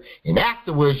serve, and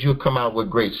afterwards you'll come out with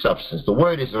great substance. The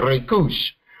word is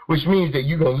rekush, which means that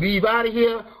you're going to leave out of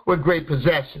here with great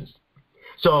possessions.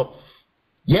 So,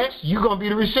 yes, you're going to be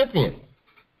the recipient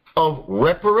of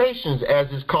reparations, as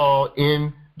is called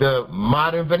in the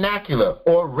modern vernacular,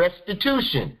 or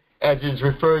restitution, as is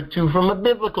referred to from a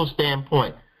biblical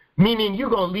standpoint, meaning you're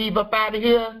going to leave up out of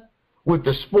here with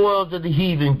the spoils of the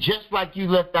heathen, just like you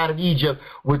left out of Egypt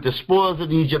with the spoils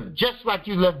of Egypt, just like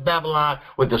you left Babylon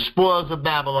with the spoils of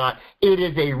Babylon. It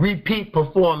is a repeat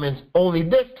performance, only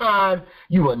this time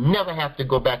you will never have to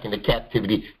go back into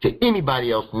captivity to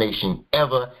anybody else's nation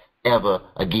ever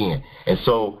again. And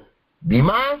so be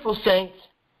mindful, saints,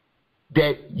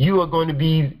 that you are going to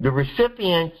be the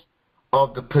recipients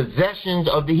of the possessions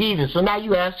of the heathen. So now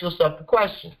you ask yourself the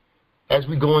question, as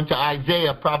we go into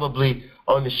Isaiah probably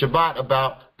on the Shabbat,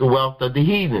 about the wealth of the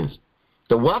heathens.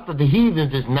 The wealth of the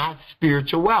heathens is not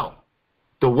spiritual wealth.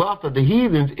 The wealth of the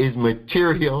heathens is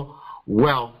material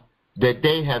wealth that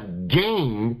they have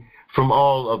gained from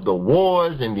all of the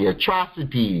wars and the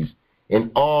atrocities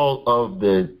and all of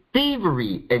the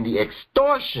thievery and the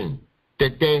extortion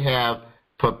that they have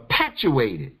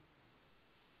perpetuated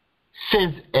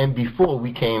since and before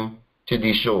we came to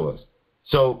these shores.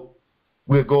 So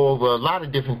we'll go over a lot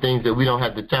of different things that we don't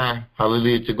have the time,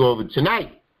 hallelujah, to go over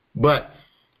tonight. But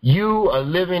you are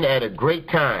living at a great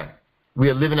time. We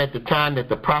are living at the time that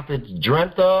the prophets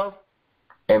dreamt of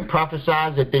and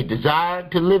prophesied that they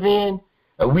desired to live in.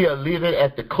 And we are living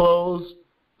at the close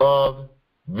of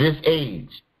this age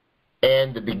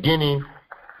and the beginning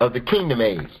of the kingdom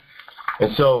age.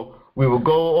 And so we will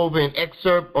go over an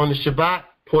excerpt on the Shabbat,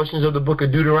 portions of the book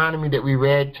of Deuteronomy that we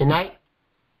read tonight.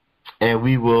 And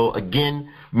we will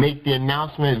again make the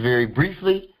announcement very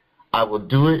briefly. I will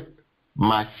do it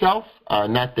myself,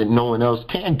 not that no one else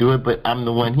can do it, but I'm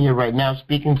the one here right now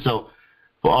speaking. So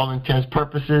for all intents and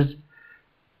purposes,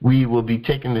 we will be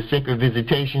taking the sacred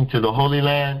visitation to the Holy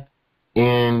Land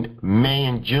in May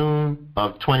and June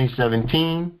of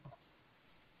 2017.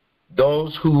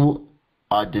 Those who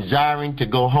are desiring to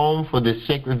go home for this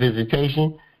sacred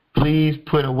visitation, please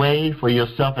put away for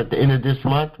yourself at the end of this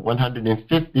month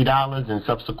 $150, and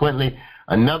subsequently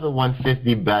another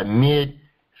 $150 by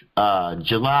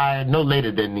mid-July, no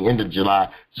later than the end of July,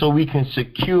 so we can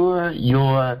secure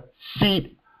your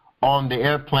seat on the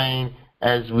airplane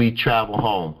as we travel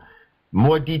home.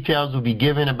 More details will be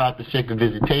given about the sacred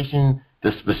visitation,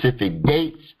 the specific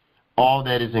dates, all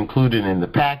that is included in the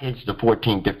package, the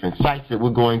 14 different sites that we're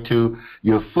going to,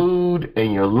 your food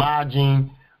and your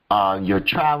lodging, your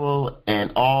travel,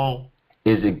 and all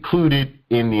is included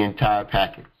in the entire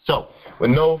package. So With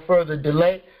no further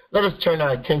delay, let us turn our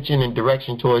attention and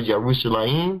direction towards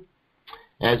Jerusalem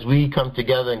as we come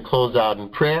together and close out in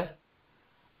prayer.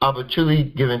 Abba, truly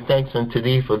giving thanks unto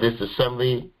thee for this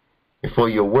assembly and for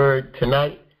your word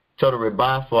tonight. Total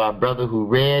Rabbi for our brother who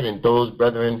read, and those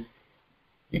brethren,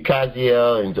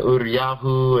 Yekaziel and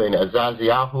Uriyahu and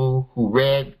Azaziahu who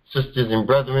read, sisters and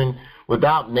brethren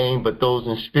without name but those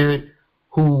in spirit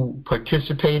who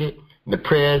participated in the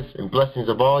prayers and blessings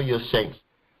of all your saints.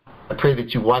 I pray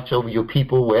that you watch over your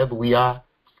people wherever we are,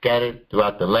 scattered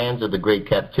throughout the lands of the great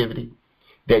captivity,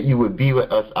 that you would be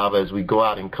with us, Abba, as we go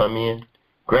out and come in.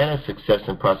 Grant us success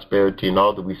and prosperity in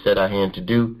all that we set our hand to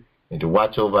do, and to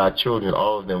watch over our children,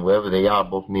 all of them, wherever they are,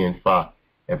 both near and far,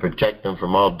 and protect them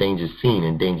from all danger seen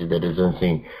and danger that is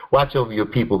unseen. Watch over your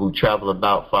people who travel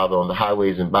about, Father, on the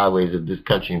highways and byways of this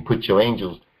country, and put your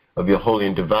angels of your holy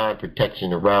and divine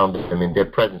protection around them in their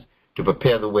presence to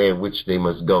prepare the way in which they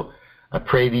must go. I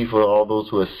pray thee for all those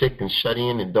who are sick and shut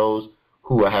in, and those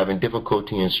who are having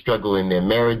difficulty and struggle in their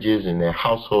marriages and their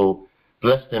household.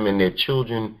 Bless them and their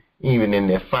children, even in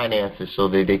their finances, so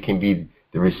that they can be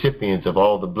the recipients of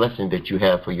all the blessing that you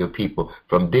have for your people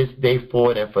from this day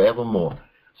forward and forevermore.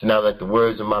 So now let the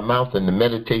words of my mouth and the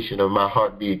meditation of my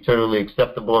heart be eternally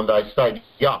acceptable in thy sight,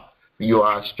 Yah. For you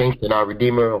are our strength and our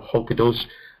Redeemer,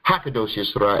 Hakadosh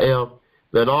Israel.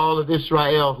 Let all of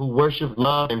Israel who worship,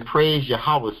 love, and praise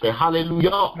Yahweh say hallelujah.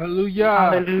 Hallelujah.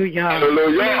 Hallelujah.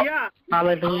 Hallelujah.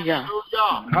 Hallelujah.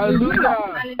 Hallelujah.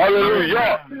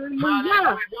 Hallelujah.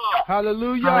 Hallelujah.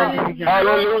 Hallelujah.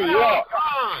 Hallelujah.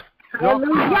 Your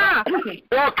God.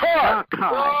 Your God.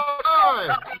 God.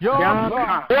 Your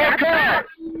God.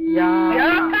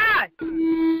 Yeah.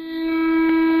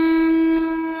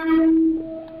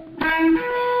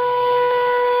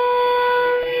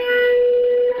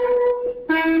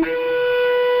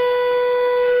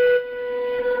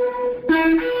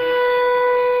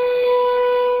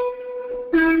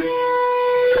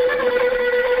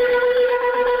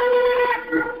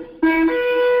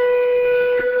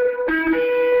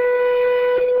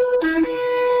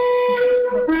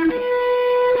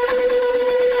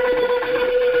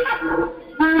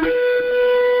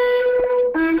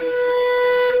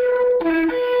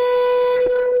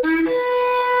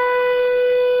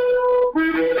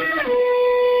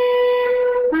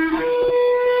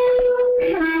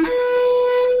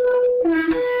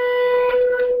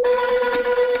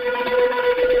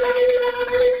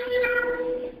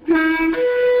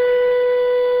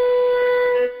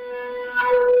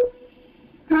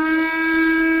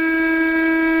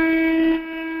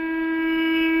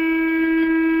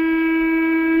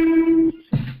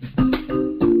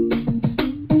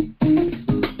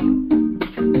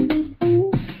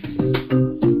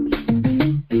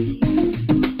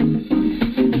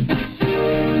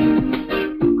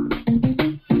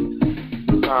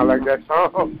 Like that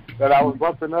song that I was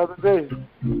bumping the other day.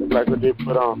 It's like what they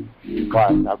put on.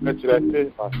 Right, I bet you that's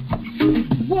it.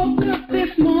 Woke up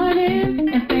this morning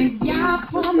and thank y'all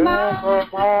for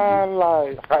my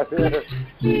life.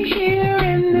 here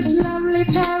in this lovely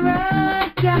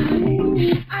paradise.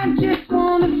 I just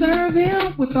want to serve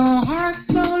him with all heart,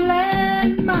 soul,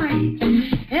 and might.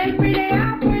 Every day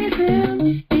I praise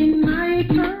him in my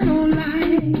eternal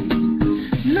life.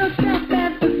 Looked up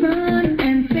at the sun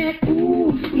and said,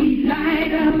 ooh, sweet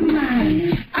light of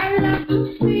mine. I love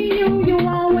to see you, you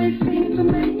always seem to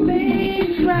make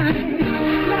things right.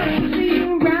 Like to see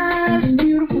you rise,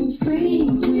 beautiful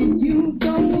things when you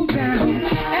go down.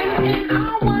 And in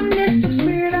our oneness of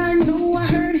spirit, I know I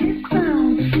heard his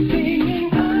sound singing,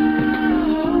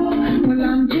 oh, well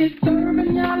I'm just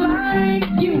serving y'all like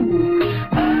you.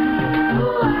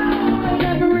 Oh,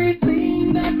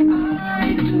 everything that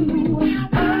I do.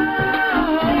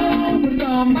 Oh, with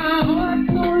all my heart,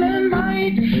 soul, and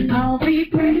might, I'll be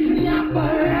praising y'all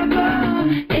forever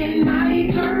in my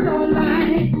eternal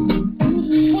life.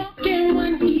 Walking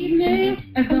one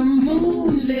evening as the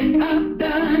moon lit up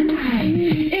the night.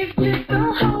 It's just so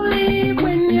holy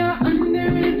when you're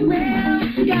under its rare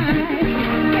sky.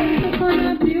 Faith upon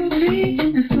the beauty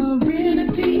and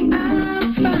serenity I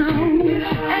found.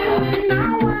 And in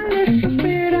our oneness of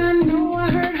spirit, I know I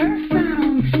heard her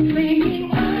sound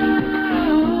singing,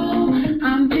 oh,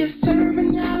 I'm just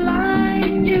serving y'all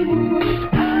like you.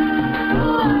 Oh,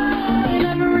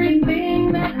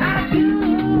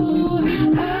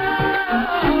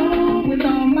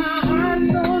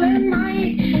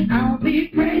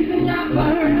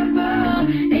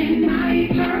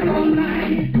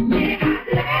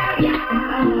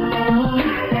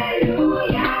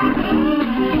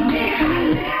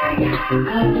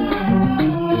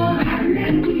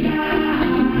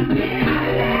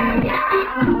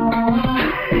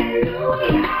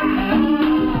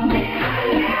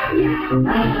 Walking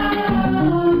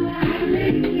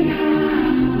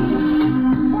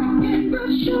the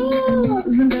shores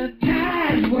and the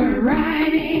tides were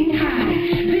riding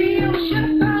high. The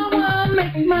ocean power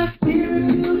makes my spirit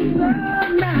feel so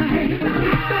nice. The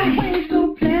waves so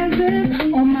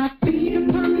pleasant on my feet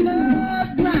upon the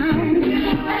ground.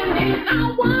 And I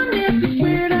wonder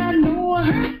where I know I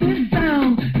heard this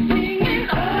sound. Singing,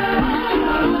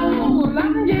 oh,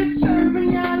 I'm just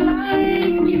serving you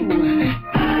like you.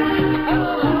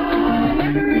 Oh,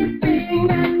 everything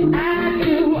that I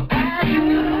do,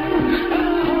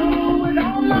 with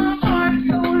all my heart,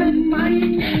 soul, and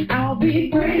might, I'll be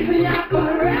praising you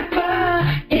forever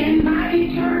in my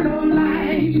eternal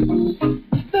life.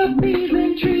 The bees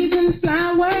and trees and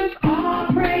flowers all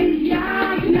praise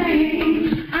Yah's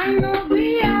name. I know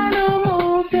the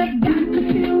animals have got to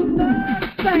feel the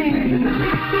same. The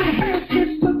earth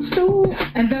is footstool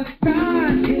and the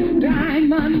stars is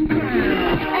diamond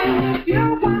crown. And if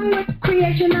you're one with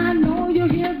creation, I know you'll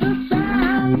hear the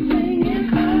sound singing.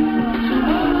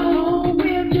 Oh,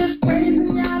 we're just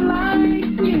praising Yah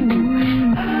like you.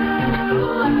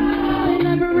 Oh, in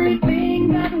everything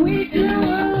that we do.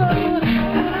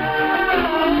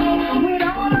 With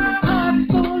all our heart,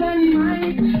 soul, and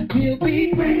might, we'll be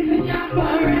praising Yah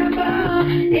forever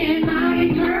in my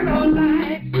eternal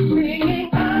life. Singing,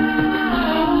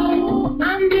 oh,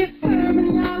 I'm just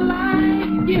serving Yah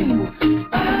like you.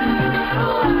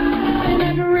 Oh, in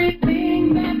everything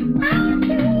that I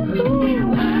do.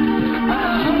 Oh,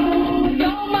 with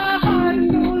all my heart,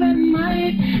 soul, and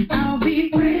might, I'll be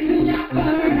praising Yah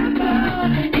forever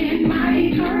in my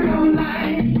eternal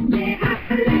life. Yeah,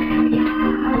 hallelujah,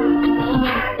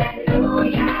 hallelujah,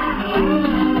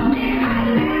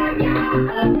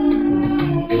 hallelujah,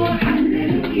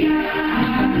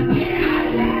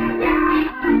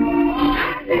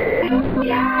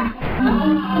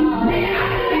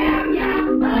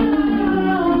 hallelujah.